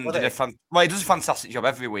Freeman. He does a fantastic job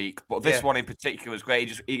every week, but this one in particular was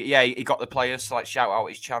great. He got the players to like shout out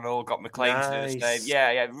his channel, got McLean to do the same.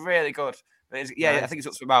 Yeah, really good. I think it's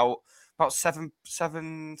up to about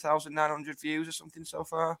 7,900 views or something so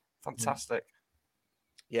far. Fantastic.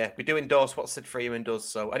 Yeah, we do endorse what Sid Freeman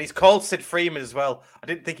does. And he's called Sid Freeman as well. I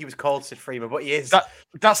didn't think he was called Sid Freeman, but he is.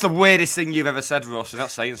 That's the weirdest thing you've ever said, Ross, and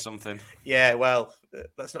that's saying something. Yeah, well,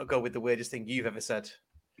 let's not go with the weirdest thing you've ever said.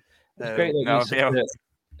 It's great that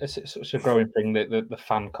it's such a growing thing, the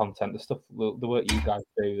fan content, the stuff, the work you guys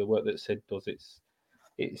do, the work that Sid does.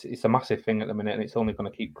 It's a massive thing at the minute, and it's only going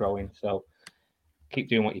to keep growing. So keep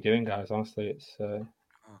doing what you're doing, guys. Honestly, it's.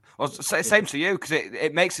 Well, same to you, because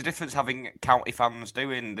it makes a difference having county fans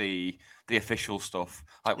doing the official stuff,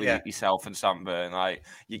 like with yourself and Sam Byrne. Like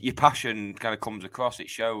your passion kind of comes across; it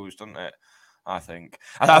shows, doesn't it? I think.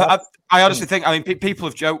 I honestly think. I mean, people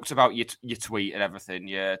have joked about your tweet and everything.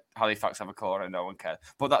 Yeah, Halifax have a corner, no one cares.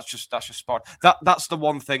 But that's just sport. That's the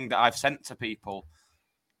one thing that I've sent to people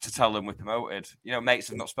to tell them we're promoted. Mates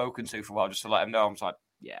have not spoken to for a while, just to let them know. I'm just like,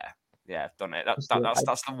 yeah, I've done it. That's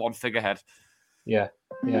the one figurehead. Yeah.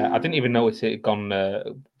 I didn't even notice it had gone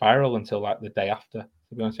viral until like the day after.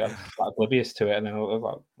 To be honest, I was like oblivious to it, and then I was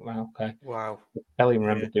like, "Wow, okay." Wow. I barely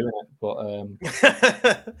remember doing it, but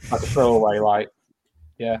like a throwaway, like,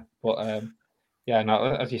 yeah. But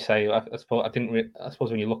no, as you say, I suppose I didn't. I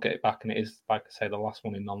suppose when you look at it back, and it is like I say, the last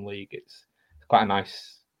one in non-league, it's quite a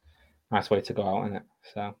nice way to go out, isn't it?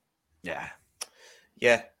 So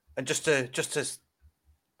yeah, and just to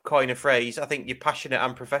coin a phrase, I think you're passionate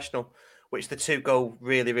and professional, which the two go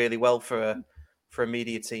really, really well for a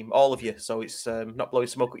media team, all of you. So it's not blowing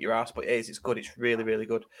smoke at your ass, but it's good. It's really, really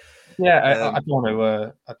good. Yeah, I don't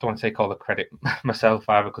want to take all the credit myself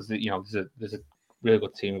either, because there's a really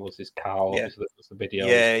good team of us. There's Carl, obviously, that does the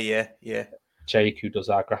videos. Yeah. Jake, who does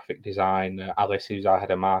our graphic design. Alice, who's our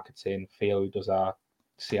head of marketing. Theo, who does our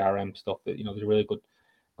CRM stuff. There's a really good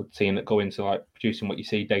team that go into like producing what you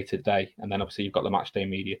see day to day. And then obviously you've got the match day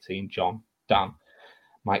media team: John, Dan,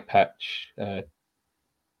 Mike Petch,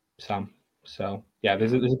 Sam. So yeah,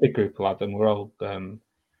 there's a big group of lads, and we're all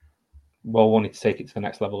wanting to take it to the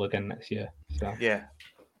next level again next year. So yeah,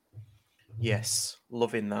 yes,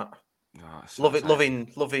 loving that. Oh,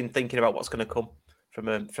 loving thinking about what's going to come from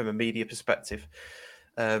a media perspective.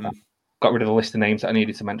 Got rid of the list of names that I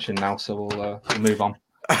needed to mention now, so we'll move on.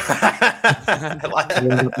 Shout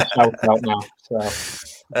out now. So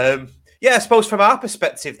I suppose from our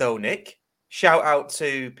perspective though, Nick, shout out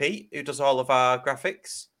to Pete, who does all of our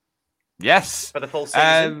graphics. Yes, for the full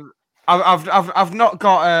season. I've not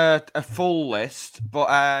got a full list,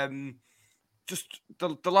 but just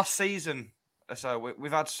the last season or so,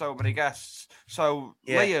 we've had so many guests. So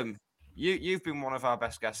Liam, you've been one of our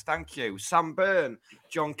best guests. Thank you. Sam Byrne,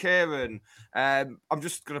 John Kieran. I'm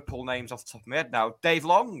just going to pull names off the top of my head now. Dave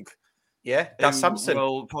Long. Yeah, Daz Sampson.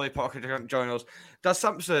 Will probably join us. Daz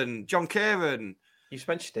Sampson, John Kieran. You've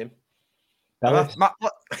mentioned him.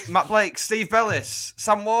 Matt Blake, Steve Bellis,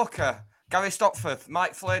 Sam Walker, Gary Stopforth,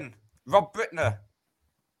 Mike Flynn, Rob Brittner,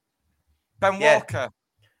 Ben Walker.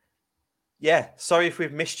 Yeah, sorry if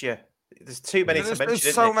we've missed you. There's too many to mention.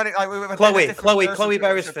 There's so many. Like, Chloe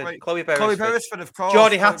Beresford, of course.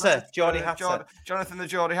 Geordie Hatter. Jonathan the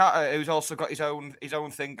Geordie Hatter, who's also got his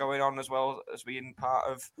own thing going on as well as being part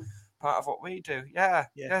of what we do. Yeah.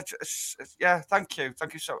 Thank you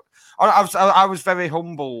so. I was very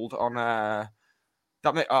humbled on that.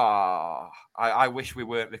 I wish we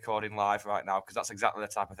weren't recording live right now, because that's exactly the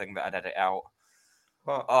type of thing that I'd edit out.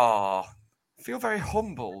 I feel very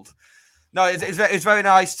humbled. No, it's very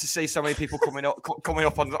nice to see so many people coming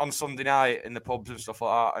up on Sunday night in the pubs and stuff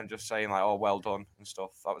like that, and just saying like, "Oh, well done" and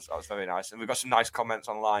stuff. That was very nice, and we got some nice comments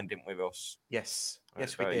online, didn't we, Russ? Yes, we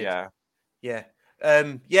did. Yeah.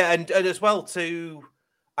 And as well to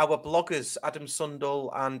our bloggers, Adam Sundell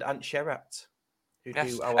and Ant Sherat, who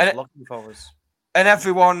do our blogging for us. And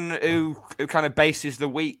everyone who kind of bases the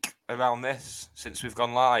week around this since we've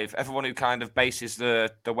gone live, everyone who kind of bases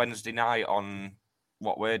the Wednesday night on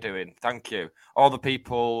what we're doing. Thank you. All the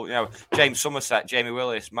people, James Somerset, Jamie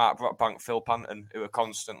Willis, Mark Brockbank, Phil Panton, who are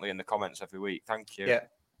constantly in the comments every week. Thank you. Yeah.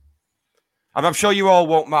 And I'm sure you all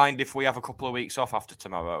won't mind if we have a couple of weeks off after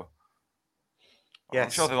tomorrow. Yes.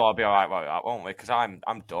 I'm sure they'll all be all right with that, won't we? Because I'm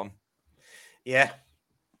done.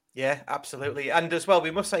 Yeah, absolutely. And as well,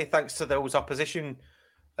 we must say thanks to those opposition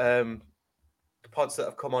pods that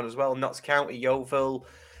have come on as well. Notts County, Yeovil,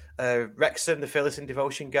 Wrexham, the Phyllis and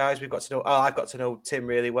Devotion guys. I've got to know Tim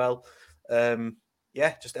really well.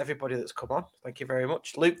 Just everybody that's come on. Thank you very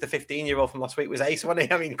much. Luke, the 15-year-old from last week, was ace, wasn't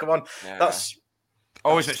he? I mean, come on. Yeah. That's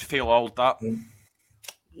always makes you feel old, that.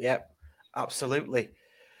 Yeah, absolutely.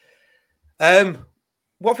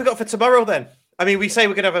 What have we got for tomorrow then? I mean, we say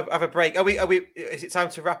we're going to have a break. Are we? Is it time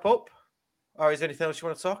to wrap up? Or is there anything else you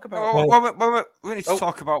want to talk about? We need to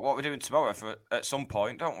talk about what we're doing tomorrow at some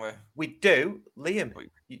point, don't we? We do. Liam,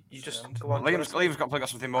 you just go on. Liam's got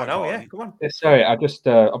something more. I know, yeah. Come on. Yeah, sorry, I just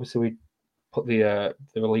obviously we put the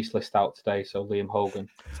release list out today. So Liam Hogan.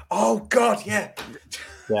 Oh God, yeah.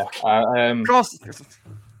 Yeah. Of course.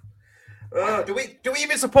 Do we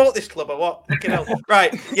even support this club or what?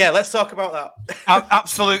 Right. Yeah. Let's talk about that.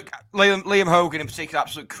 Absolute Liam Hogan in particular.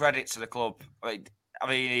 Absolute credit to the club. I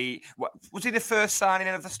mean, was he the first signing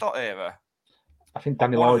in of the Stott era? I think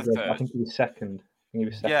Daniel Aldridge. I think he was second.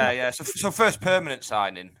 Yeah. So first permanent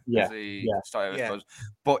signing. Yeah. The Stott era,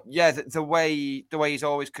 But yeah, the way he's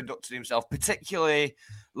always conducted himself, particularly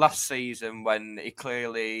last season when he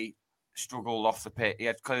clearly struggled off the pitch. He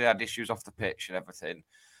clearly had issues off the pitch and everything.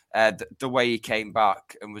 The way he came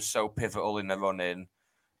back and was so pivotal in the run-in,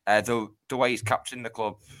 the way he's captained the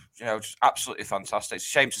club, just absolutely fantastic. It's a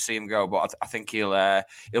shame to see him go, but I think he'll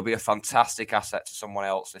be a fantastic asset to someone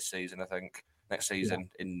else this season. I think next season,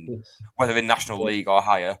 whether in National League or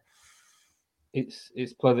higher. It's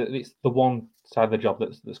the one side of the job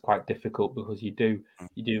that's quite difficult, because you do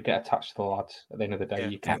get attached to the lads. At the end of the day,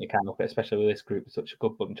 you can't help it, especially with this group. It's such a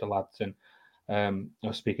good bunch of lads. And I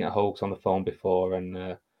was speaking to Hogs on the phone before,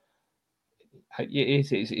 and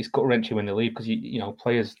it's gut wrenching when they leave, because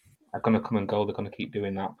players are going to come and go. They're going to keep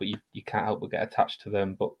doing that, but you can't help but get attached to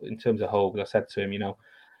them. But in terms of Hogs, I said to him,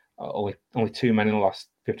 only two men in the last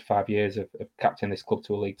 55 years have captained this club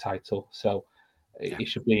to a league title, so he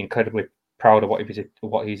should be incredibly proud of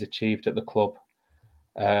what he's achieved at the club.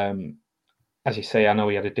 As you say, I know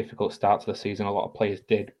he had a difficult start to the season. A lot of players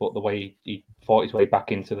did, but the way he fought his way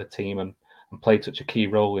back into the team and played such a key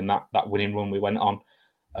role in that winning run we went on,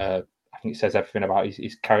 I think it says everything about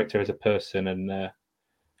his character as a person. And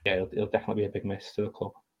he'll definitely be a big miss to the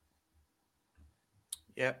club.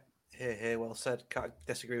 Yeah, here, well said. Can't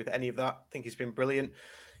disagree with any of that. I think he's been brilliant.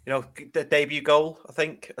 The debut goal, I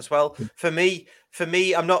think, as well. For me,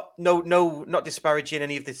 I'm not disparaging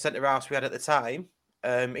any of the centre halves we had at the time,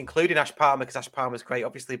 including Ash Palmer, because Ash Palmer's great,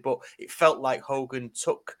 obviously. But it felt like Hogan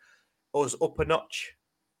took us up a notch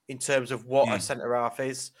in terms of what a centre half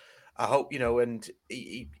is. I hope and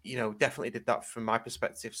he definitely did that from my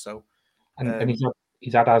perspective. So, and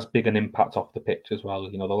he's had as big an impact off the pitch as well.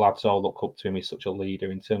 The lads all look up to him. He's such a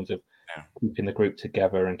leader in terms of keeping the group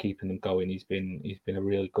together and keeping them going. He's been a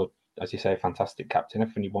really good, as you say, fantastic captain.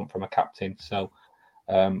 Everything you want from a captain. So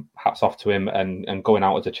hats off to him, and going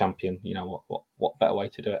out as a champion. What better way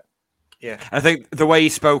to do it? Yeah, I think the way he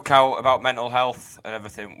spoke out about mental health and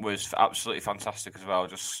everything was absolutely fantastic as well.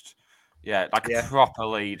 Just a proper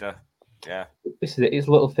leader. Yeah, this is it. It's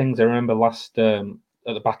little things. I remember last at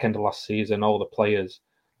the back end of last season, all the players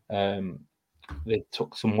they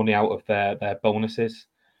took some money out of their bonuses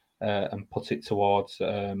and put it towards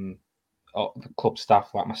the club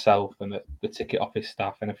staff, like myself, and the ticket office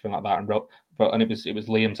staff and everything like that. And it was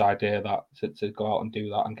Liam's idea that to go out and do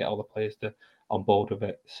that and get all the players on board with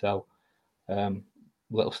it. So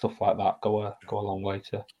little stuff like that go a long way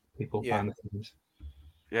to people find the things.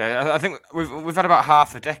 Yeah, I think we've had about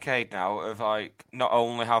half a decade now of not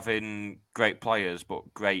only having great players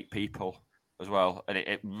but great people as well, and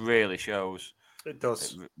it really shows. It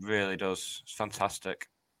does. It really does. It's fantastic.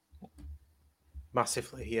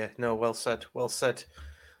 Massively, yeah. No, well said. Well said.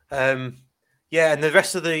 And the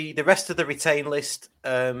rest of the retain list,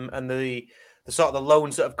 and the sort of the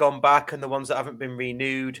loans that have gone back and the ones that haven't been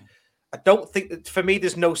renewed. I don't think that, for me,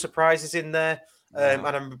 there's no surprises in there.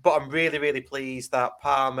 But I'm really, really pleased that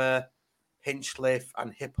Palmer, Hinchliffe,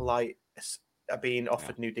 and Hippolyte are being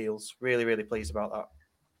offered new deals. Really, really pleased about that.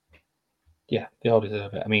 Yeah, they all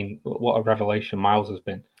deserve it. I mean, what a revelation Miles has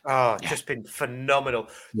been. Oh, just been phenomenal.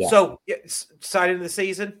 Yeah. So, signing of the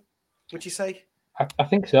season, would you say? I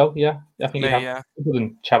think so. Yeah, I think other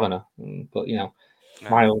than Challoner, but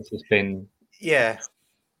Miles has been. Yeah.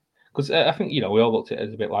 Because I think, we all looked at it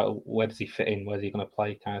as a bit like, where does he fit in? Where's he going to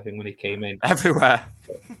play kind of thing when he came in? Everywhere,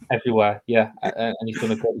 yeah. And he's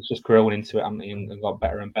just grown into it, and got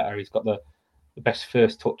better and better. He's got the best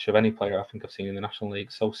first touch of any player I think I've seen in the National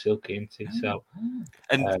League. So silky, isn't he? So,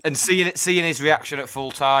 and seeing his reaction at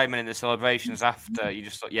full time and in the celebrations after, you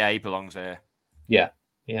just thought, he belongs here. Yeah,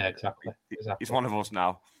 exactly. He's one of us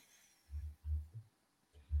now.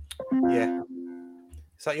 Yeah.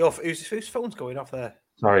 Is that whose phone's going off there?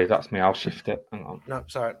 Sorry, that's me. I'll shift it. Hang on. No,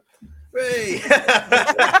 sorry. I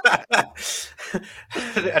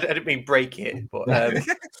didn't mean break it, but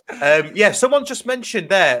someone just mentioned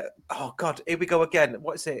there. Oh God, here we go again.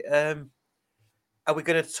 What is it? Are we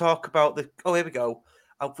going to talk about the? Oh, here we go.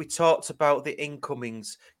 Have we talked about the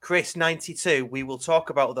incomings? Chris 92. We will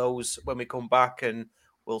talk about those when we come back, and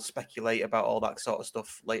we'll speculate about all that sort of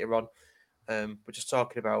stuff later on. We're just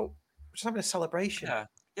having a celebration.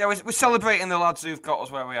 Yeah, we're celebrating the lads who've got us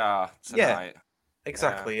where we are tonight. Yeah,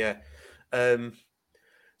 exactly. Yeah. I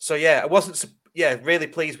wasn't. Really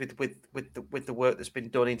pleased with the work that's been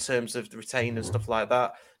done in terms of the retain and stuff like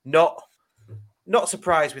that. Not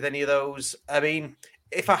surprised with any of those. I mean,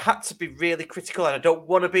 if I had to be really critical, and I don't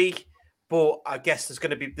want to be, but I guess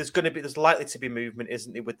there's likely to be movement,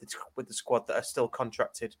 isn't there, with the squad that are still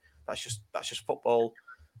contracted. That's just football.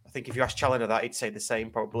 I think if you ask Challoner that, he'd say the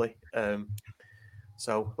same probably.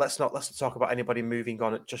 So let's not talk about anybody moving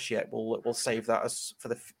on just yet. We'll save that for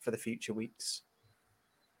the future weeks.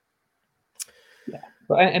 Yeah,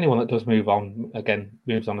 but anyone that does move on again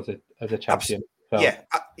moves on as a champion. So,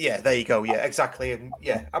 yeah, there you go. Yeah, exactly. And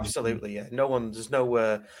yeah, absolutely. Yeah, there's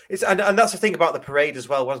no. It's and that's the thing about the parade as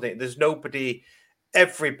well, wasn't it? There's nobody.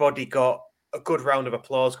 Everybody got a good round of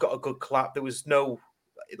applause, got a good clap. There was no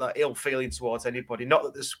like ill feeling towards anybody. Not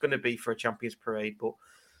that there's going to be for a Champions Parade, but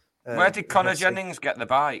where did Connor Jennings get the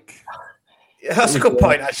bike? Yeah, that's a good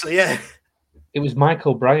point, actually. Yeah, it was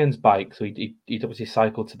Michael Bryan's bike, so he'd obviously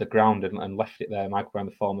cycled to the ground and left it there. Michael Bryan,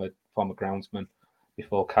 the former groundsman,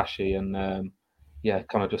 before Kashi, and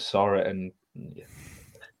Connor just saw it, and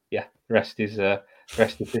yeah, rest is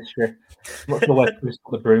history. Not sure where Chris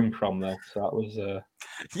got the broom from though, so that was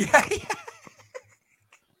yeah.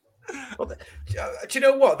 Well, do you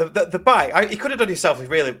know what the bike? He could have done himself a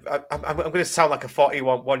really. I'm going to sound like a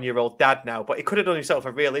 41-year-old dad now, but he could have done himself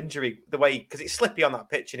a real injury the way because it's slippy on that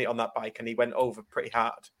pitch and on that bike, and he went over pretty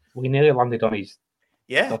hard. Well, he nearly landed on his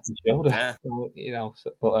shoulder. Yeah.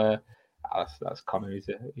 So, but that's Connor.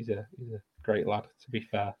 He's a great lad, to be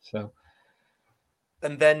fair. So,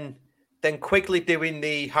 and then Quigley doing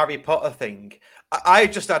the Harry Potter thing. I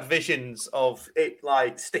just had visions of it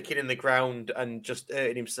like sticking in the ground and just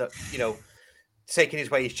hurting himself, taking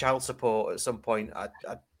his way his child support at some point. I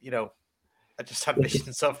just had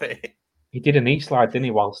visions of it. He did a knee slide, didn't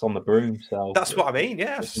he, whilst on the broom? So that's what I mean.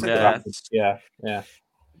 Yeah. Yeah.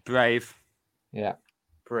 Brave. Yeah.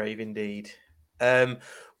 Brave indeed.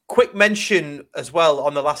 Quick mention as well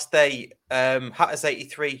on the last day, Hatters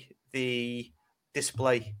 83, the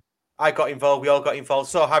display. I got involved. We all got involved.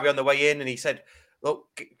 Saw Harry on the way in, and he said, "Look,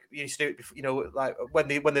 you used to do it before, like when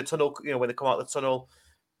the tunnel, when they come out of the tunnel."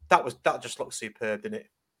 That just looked superb, didn't it?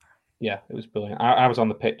 Yeah, it was brilliant. I was on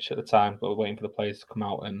the pitch at the time, but we were waiting for the players to come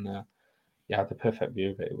out, and had the perfect view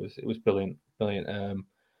of it. It was brilliant.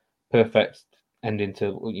 Perfect ending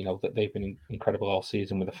to that they've been incredible all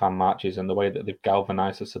season with the fan marches and the way that they've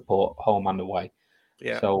galvanised the support home and away.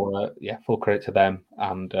 Yeah. So full credit to them,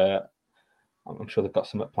 and I'm sure they've got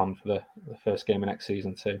something planned for the first game of next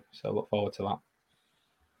season too. So I look forward to that.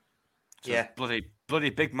 So bloody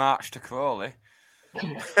big march to Crawley. Do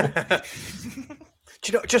you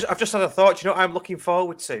know? I've just had a thought. Do you know what I'm looking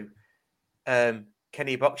forward to?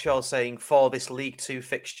 Kenny Boxall saying for this League Two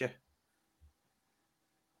fixture.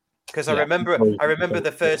 Because I remember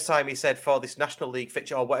the first time he said for this National League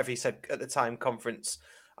fixture or whatever he said at the time conference,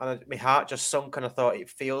 and my heart just sunk and I thought it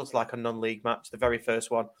feels like a non-league match, the very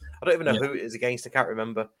first one. I don't even know who it is against. I can't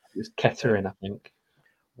remember. It was Kettering, I think.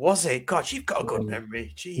 Was it? God, you've got a good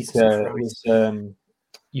memory. Jesus Christ. It was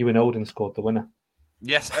Ewan Oden scored the winner.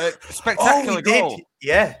 Yes, spectacular goal. Did.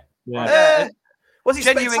 Yeah. Was he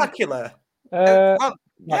spectacular?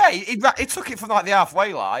 He took it from like the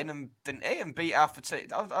halfway line and didn't he? And beat half the team.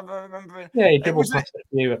 I remember. Yeah, he double passed it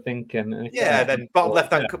to you, I think. And then bottom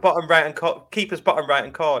left hand, bottom right hand, keeper's bottom right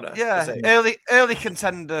hand corner. Yeah, early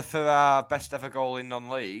contender for our best ever goal in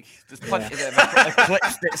non-league. There's plenty that have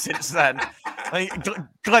eclipsed it since then. I mean,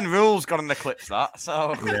 Glenn Rule's gone and eclipsed that.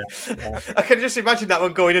 So I can just imagine that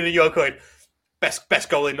one going in and you're going best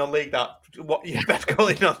goal in non-league. That best goal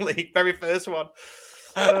in non-league, very first one.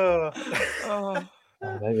 They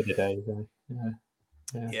were the days.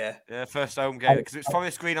 Yeah. First home game because it's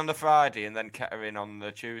Forest Green on the Friday and then Kettering on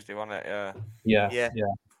the Tuesday, wasn't it? Yeah.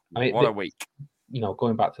 I mean, what a week.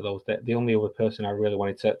 Going back to those, the only other person I really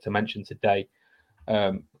wanted to mention today,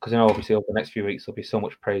 because obviously over the next few weeks there'll be so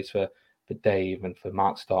much praise for Dave and for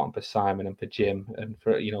Mark Stott and for Simon and for Jim and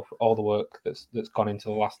for for all the work that's gone into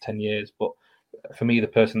the last 10 years. But for me, the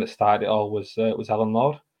person that started it all was Alan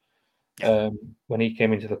Lord. When he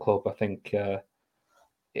came into the club, I think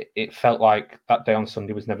it felt like that day on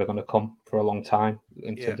Sunday was never going to come for a long time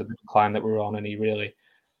in terms of the decline that we were on, and he really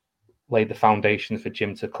laid the foundations for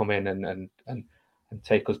Jim to come in and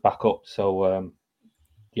take us back up. So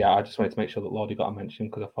I just wanted to make sure that Lordy got a mention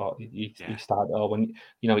because I thought he started it all. When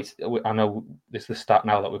I know this is the start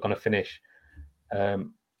now that we're going to finish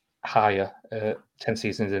higher, 10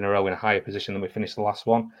 seasons in a row in a higher position than we finished the last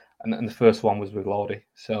one, and the first one was with Lordy.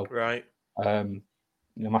 So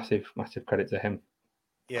massive credit to him.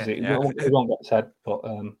 It won't get said, but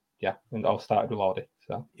it all started with Lordy.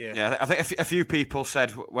 So I think a few people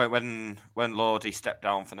said when Lordy stepped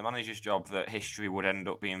down from the manager's job that history would end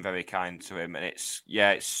up being very kind to him, and it's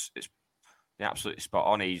absolutely spot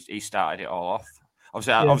on. He started it all off.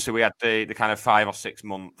 Obviously we had the kind of 5 or 6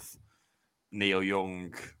 month Neil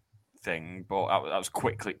Young thing, but that was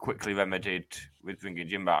quickly remedied with bringing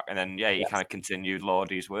Jim back, and then he kind of continued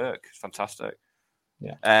Lordy's work. It's fantastic.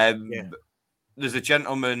 There's a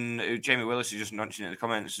gentleman who Jamie Willis has just mentioned in the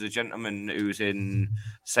comments. There's a gentleman who's in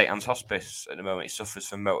St Anne's Hospice at the moment. He suffers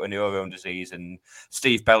from motor neurone disease, and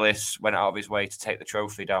Steve Bellis went out of his way to take the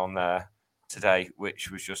trophy down there today,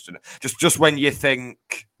 which was just when you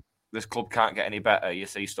think this club can't get any better, you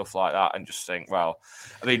see stuff like that and just think, well,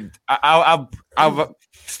 I mean,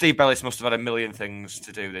 Steve Bellis must have had a million things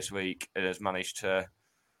to do this week and has managed to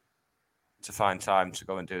find time to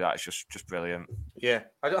go and do that. It's just brilliant. Yeah,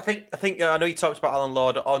 I think I know you talked about Alan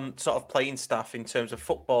Lord on sort of playing staff in terms of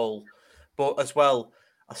football, but as well,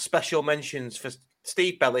 a special mentions for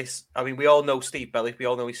Steve Bellis. I mean, we all know Steve Bellis. We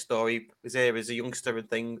all know his story. He was here as a youngster and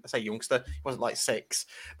thing. I say youngster. He wasn't like 6,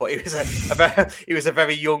 but he was a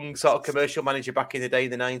very young sort of commercial manager back in the day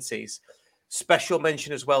in the 90s. Special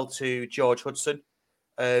mention as well to George Hudson,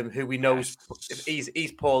 who we know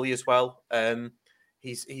he's poorly as well.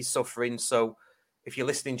 He's suffering. So if you're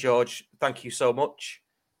listening, George, thank you so much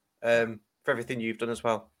for everything you've done as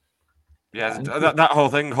well. Yeah, that whole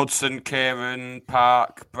thing, Hudson, Kieran,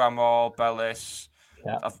 Park, Bramall, Bellis.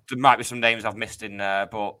 Yeah. There might be some names I've missed in there,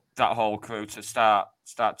 but that whole crew to start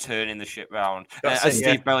turning the ship round. As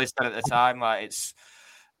Steve Bellis said at the time, like it's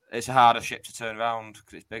a harder ship to turn around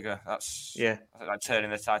because it's bigger. That's like turning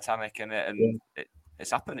the Titanic in it, and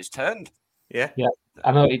it's happened. It's turned. Yeah.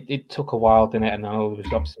 I know it took a while, didn't it? And I know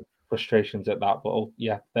there's obviously frustrations at that, but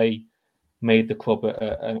they made the club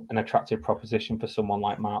an attractive proposition for someone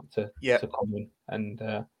like Mark to come in.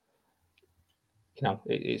 And,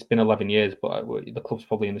 it's been 11 years, but the club's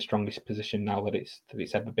probably in the strongest position now that it's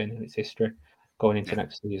ever been in its history going into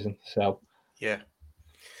next season. So, yeah,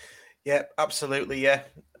 absolutely. Yeah.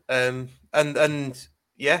 Do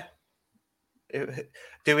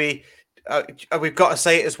we, we've got to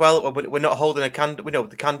say it as well. We're not holding a candle. We know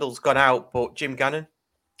the candle's gone out, but Jim Gannon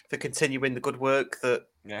for continuing the good work that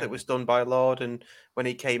was done by Lord. And when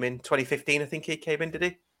he came in 2015, I think he came in, did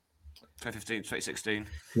he? 2016.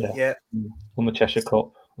 Yeah. Won the Cheshire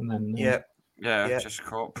Cup. And then, Cheshire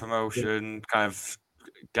Cup promotion, kind of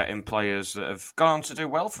getting players that have gone on to do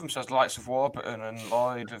well for themselves. The likes of Warburton and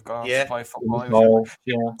Lloyd have gone on to play football.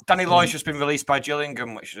 Danny Lloyd's just been released by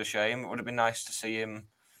Gillingham, which is a shame. It would have been nice to see him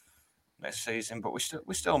next season, but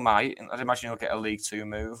we still might. I'd imagine he'll get a League Two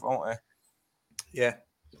move, won't we? Yeah.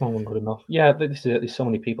 It's not good enough. Yeah, there's so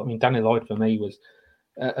many people. I mean, Danny Lloyd for me was,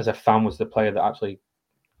 as a fan, was the player that actually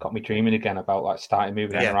got me dreaming again about like starting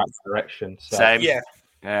moving in the right direction. So, Same.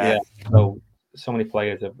 Yeah. So many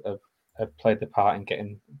players have played the part in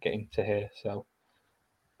getting to here. So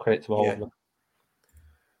credit to all of them.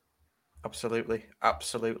 Absolutely.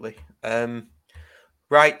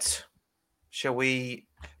 Right. Shall we?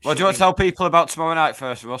 Well, do you want to tell people about tomorrow night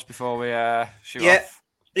first, Russ, before we shoot off?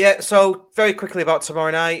 Yeah, so very quickly about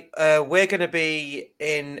tomorrow night. We're going to be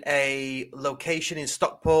in a location in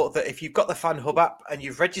Stockport that if you've got the Fan Hub app and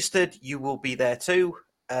you've registered, you will be there too.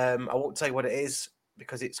 I won't tell you what it is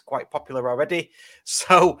because it's quite popular already.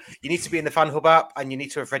 So you need to be in the Fan Hub app and you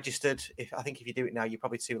need to have registered. I think if you do it now, you're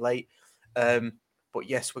probably too late. But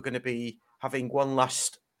yes, we're going to be having one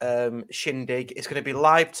last shindig. It's going to be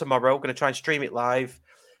live tomorrow. We're going to try and stream it live.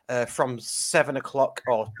 From 7:00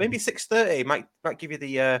 or maybe 6:30, might give you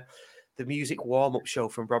the music warm-up show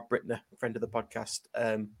from Rob Brittner, friend of the podcast.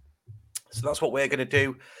 So that's what we're going to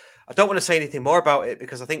do. I don't want to say anything more about it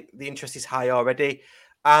because I think the interest is high already.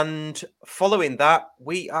 And following that,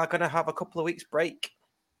 we are going to have a couple of weeks break,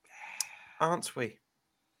 aren't we?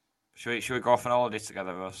 Should we go off on holiday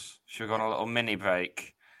together, Russ? Should we go on a little mini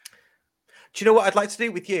break? Do you know what I'd like to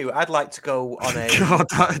do with you? I'd like to go on a... God,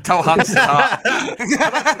 don't answer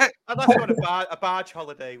that. I'd like to go on a barge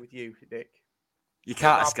holiday with you, Nick. You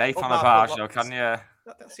can't escape on a barge, though, can you?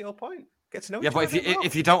 That's the whole point. Get to know. Yeah, but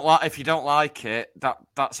if you don't like it,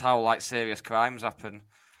 that's how like serious crimes happen.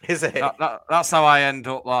 Is it? That's how I end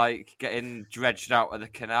up like getting dredged out of the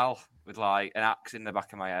canal with like an axe in the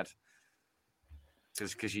back of my head.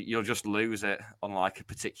 Because you'll just lose it on like a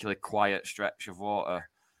particularly quiet stretch of water.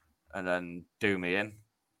 And then do me in.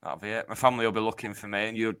 That'll be it. My family will be looking for me,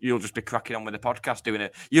 and you'll just be cracking on with the podcast doing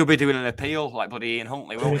it. You'll be doing an appeal like bloody Ian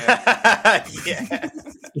Huntley, won't you? Yeah.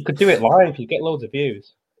 You could do it live. You get loads of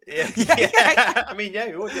views. Yeah. I mean, yeah,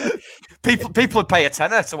 you would. Yeah. People would pay a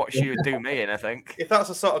tenner to watch you do me in. I think if that's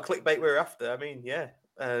the sort of clickbait we're after. I mean, yeah.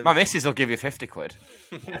 My missus will give you 50 quid.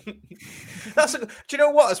 Do you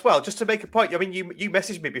know what? As well, just to make a point. I mean, you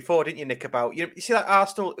messaged me before, didn't you, Nick? About you see that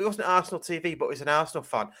Arsenal. It wasn't Arsenal TV, but it was an Arsenal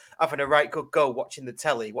fan having a right good go watching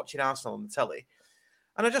Arsenal on the telly.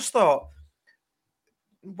 And I just thought,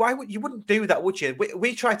 why wouldn't do that, would you?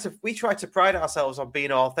 We try to pride ourselves on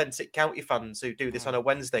being authentic county fans who do this on a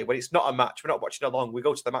Wednesday when it's not a match. We're not watching along. We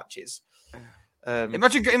go to the matches.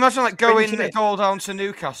 Imagine like going down to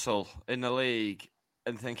Newcastle in the league.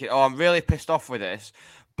 And thinking, oh, I'm really pissed off with this.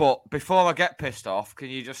 But before I get pissed off, can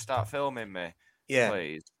you just start filming me? Yeah.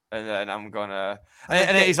 Please. and then I'm gonna.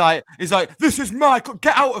 And he's like, this is my club.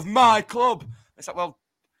 Get out of my club. It's like, well,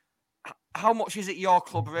 how much is it your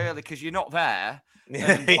club really? Because you're not there.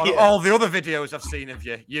 And on all the other videos I've seen of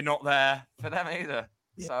you, you're not there for them either.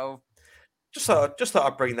 Yeah. So, just thought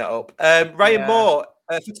I'd bring that up. Ryan Moore,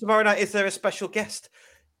 for tomorrow night, is there a special guest?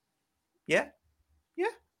 Yeah.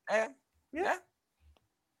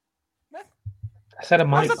 I said a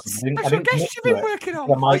mic. Special guest you've been working on.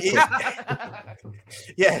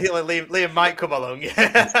 Yeah, Liam might come along.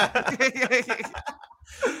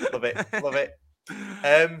 Love it.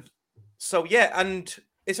 So yeah, and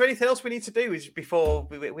is there anything else we need to do before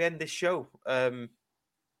we end this show? I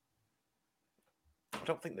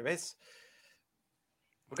don't think there is.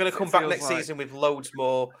 We're going to come back next season with loads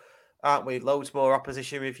more, aren't we? Loads more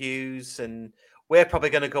opposition reviews, and we're probably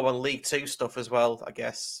going to go on League 2 stuff as well, I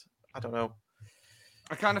guess. I don't know.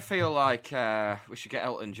 I kind of feel like we should get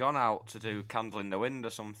Elton John out to do Candle in the Wind or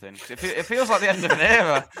something. It feels like the end of an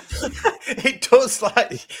era. It does,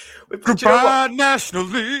 like... Goodbye, National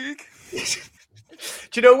League!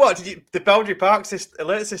 Do you know what? The Boundary Park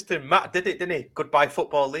alert system, Matt did it, didn't he? Goodbye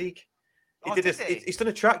Football League. He's done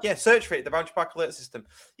a track, yeah. Search for it, the Boundary Park alert system.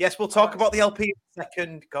 Yes, we'll talk about the LP in a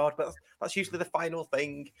second. God, but that's usually the final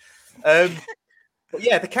thing. But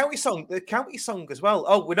yeah, the county song as well.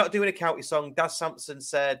 Oh, we're not doing a county song. Daz Sampson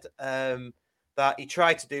said that he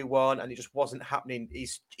tried to do one and it just wasn't happening.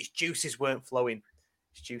 His juices weren't flowing.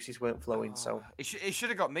 So he should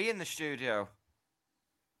have got me in the studio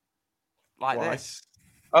like this.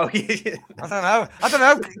 Oh, yeah. I don't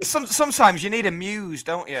know. Sometimes you need a muse,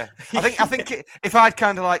 don't you? I think if I'd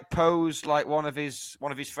kind of like posed like one of his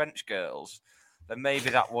French girls, then maybe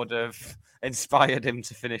that would have inspired him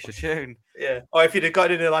to finish a tune. Yeah. Or if you'd have got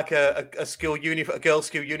into like a girls'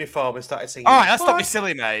 school uniform and started singing. All right, that's not be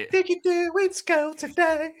silly, mate. Did you do in school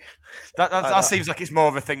today? That seems like it's more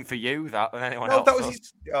of a thing for you than anyone else. That was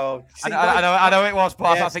his. Oh, I know it was, but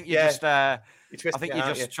I think you just. I think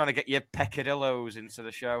you're just trying to get your peccadillos into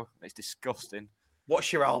the show. It's disgusting.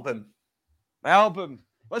 What's your album? My album.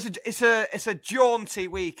 Well, it's a jaunty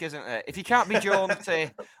week, isn't it? If you can't be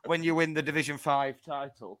jaunty when you win the Division 5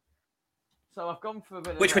 title. So I've gone for a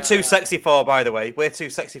bit. Which we're too sexy for, by the way. We're too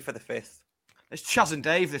sexy for the 5th. It's Chaz and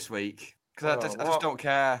Dave this week because I just don't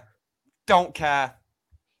care. Don't care.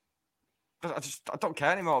 I don't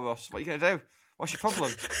care anymore, Russ. What are you gonna do? What's your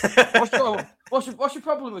problem? What's your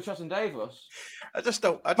problem with Chaz and Dave, Russ? I just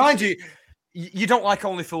don't. Mind you, you don't like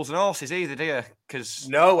Only Fools and Horses either, do you?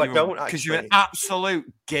 No, I don't. Because you're an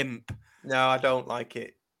absolute gimp. No, I don't like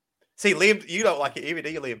it. See, Liam, you don't like it either, do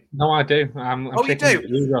you, Liam? No, I do. You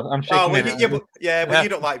do? I'm shaking it. But you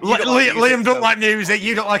don't like. Liam don't like music.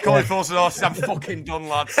 You don't like Only Fools and Horses. I'm fucking done,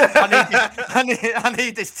 lad. I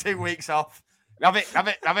need this 2 weeks off. Have it.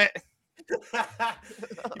 You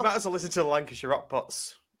might as well listen to the Lancashire Rock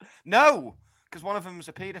Pots. No, because one of them's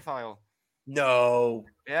a paedophile. No.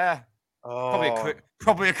 Yeah. Oh.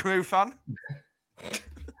 Probably a Crew fan.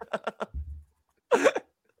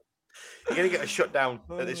 You're going to get a shutdown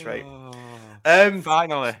at this rate.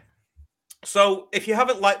 Finally. So if you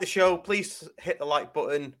haven't liked the show, please hit the like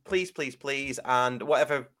button. Please. And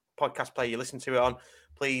whatever podcast player you listen to it on,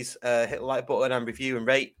 please hit the like button and review and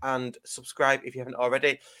rate and subscribe if you haven't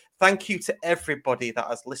already. Thank you to everybody that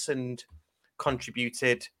has listened,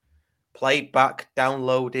 contributed, played back,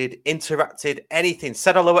 downloaded, interacted, anything,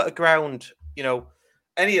 said hello at the ground,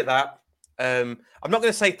 any of that. I'm not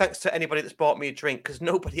going to say thanks to anybody that's bought me a drink because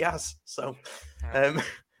nobody has. So, did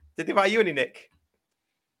they buy you any, Nick?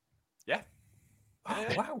 Yeah. Oh,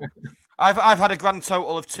 wow. I've had a grand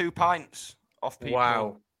total of 2 pints off people.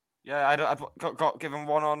 Wow. Yeah, I got given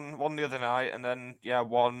one the other night, and then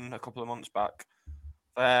one a couple of months back.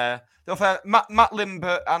 Matt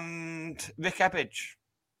Limbert and Rick Ebbage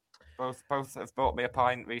both have bought me a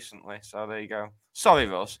pint recently. So there you go. Sorry,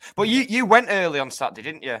 Russ, but you went early on Saturday,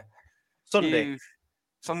 didn't you? Sunday.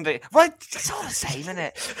 Well, it's all the same, isn't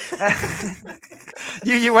it?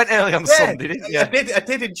 you went early on Sunday, didn't you? I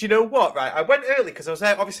did. And do you know what? Right, I went early because I was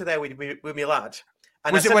obviously there with my lad.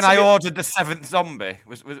 And was it when I ordered the 7th zombie?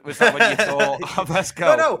 Was that when you thought, oh, let's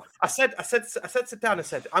go? No. I said to Dan,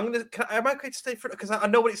 am I going to stay for it? Because I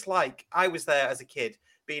know what it's like. I was there as a kid,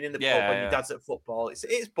 being in the pub when your dad's at football.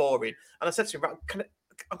 It's boring. And I said to him, I'm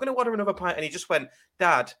going to order another pint. And he just went,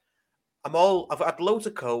 Dad, I've had loads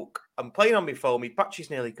of Coke. I'm playing on my phone. My battery's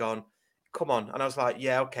nearly gone. Come on. And I was like,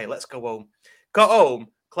 yeah, okay, let's go home. Got home.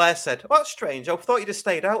 Claire said, well, that's strange. I thought you'd have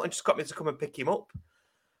stayed out and just got me to come and pick him up.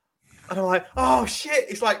 And I'm like, oh, shit.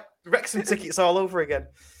 It's like Wrexham tickets all over again.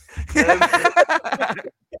 There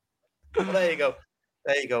you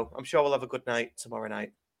go. I'm sure we'll have a good night tomorrow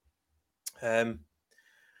night.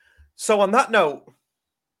 So on that note,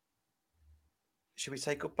 should we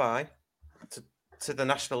say goodbye to the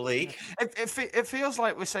National League? It feels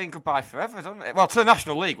like we're saying goodbye forever, doesn't it? Well, to the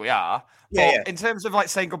National League we are. Yeah, but in terms of like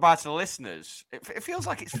saying goodbye to the listeners, it feels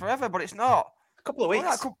like it's forever, but it's not. A couple of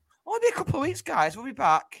weeks. Only be a couple of weeks, guys. We'll be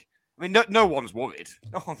back. I mean, no one's worried.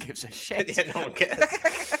 No one gives a shit. Yeah, no one cares.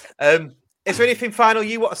 Is there anything final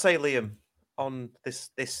you want to say, Liam, on this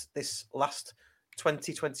last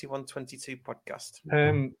 2021-22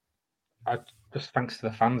 podcast? Just thanks to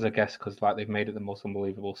the fans, I guess, because like they've made it the most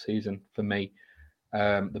unbelievable season for me.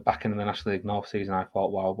 The back end of the National League North season, I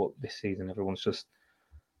thought, wow, but this season everyone's just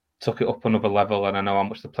took it up another level, and I know how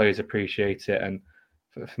much the players appreciate it. And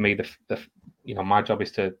for me, my job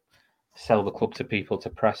is to sell the club to people, to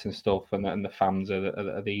press and stuff, and the fans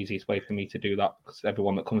are the easiest way for me to do that, because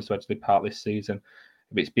everyone that comes to Edgeley Park this season,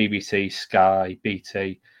 if it's BBC, Sky,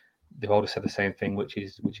 BT, they've all said the same thing, which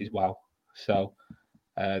is wow. So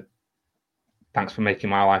thanks for making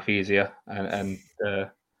my life easier, and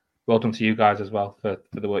well done to you guys as well for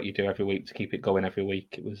the work you do every week to keep it going every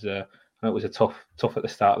week. It was I know it was a tough at the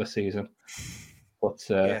start of the season, but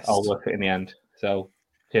yes, all worth it in the end. So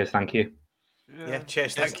cheers, thank you. Yeah,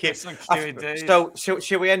 cheers, thank you. Thank you indeed. So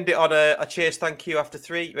shall we end it on a cheers, thank you after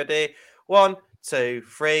 3? Ready? 1, 2,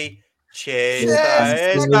 3. Cheers,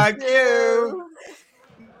 cheers, thank you.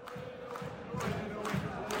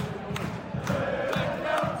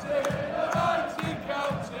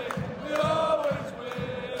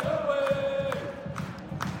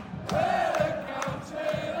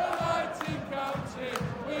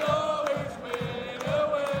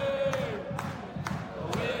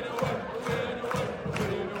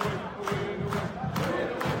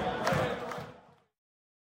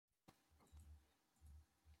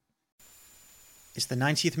 It's the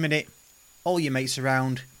 90th minute, all your mates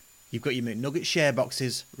around, you've got your McNugget share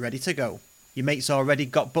boxes ready to go. Your mates already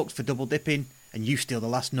got booked for double dipping, and you steal the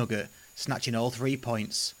last nugget, snatching all 3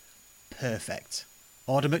 points. Perfect.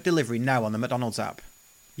 Order McDelivery now on the McDonald's app.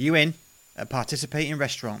 You in? At participating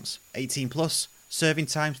restaurants. 18 plus, serving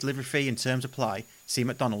times, delivery fee and terms apply. See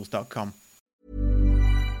mcdonalds.com.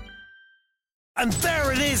 And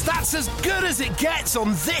there it is, that's as good as it gets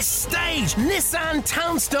on this stage. Nissan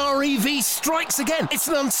Townstar EV strikes again. It's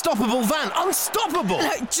an unstoppable van, unstoppable.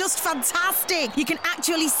 Just fantastic. You can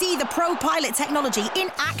actually see the Pro Pilot technology in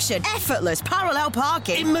action. Effortless parallel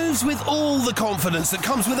parking. It moves with all the confidence that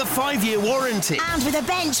comes with a 5-year warranty. And with a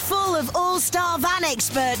bench full of all-star van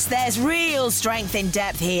experts, there's real strength in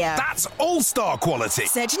depth here. That's all-star quality.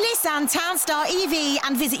 Search Nissan Townstar EV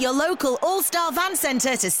and visit your local all-star van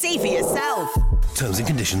centre to see for yourself. Terms and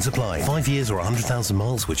conditions apply. 5 years or 100,000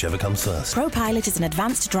 miles, whichever comes first. Pro Pilot is an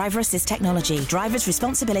advanced driver assist technology. Driver's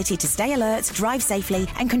responsibility to stay alert, drive safely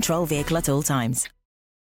and control vehicle at all times.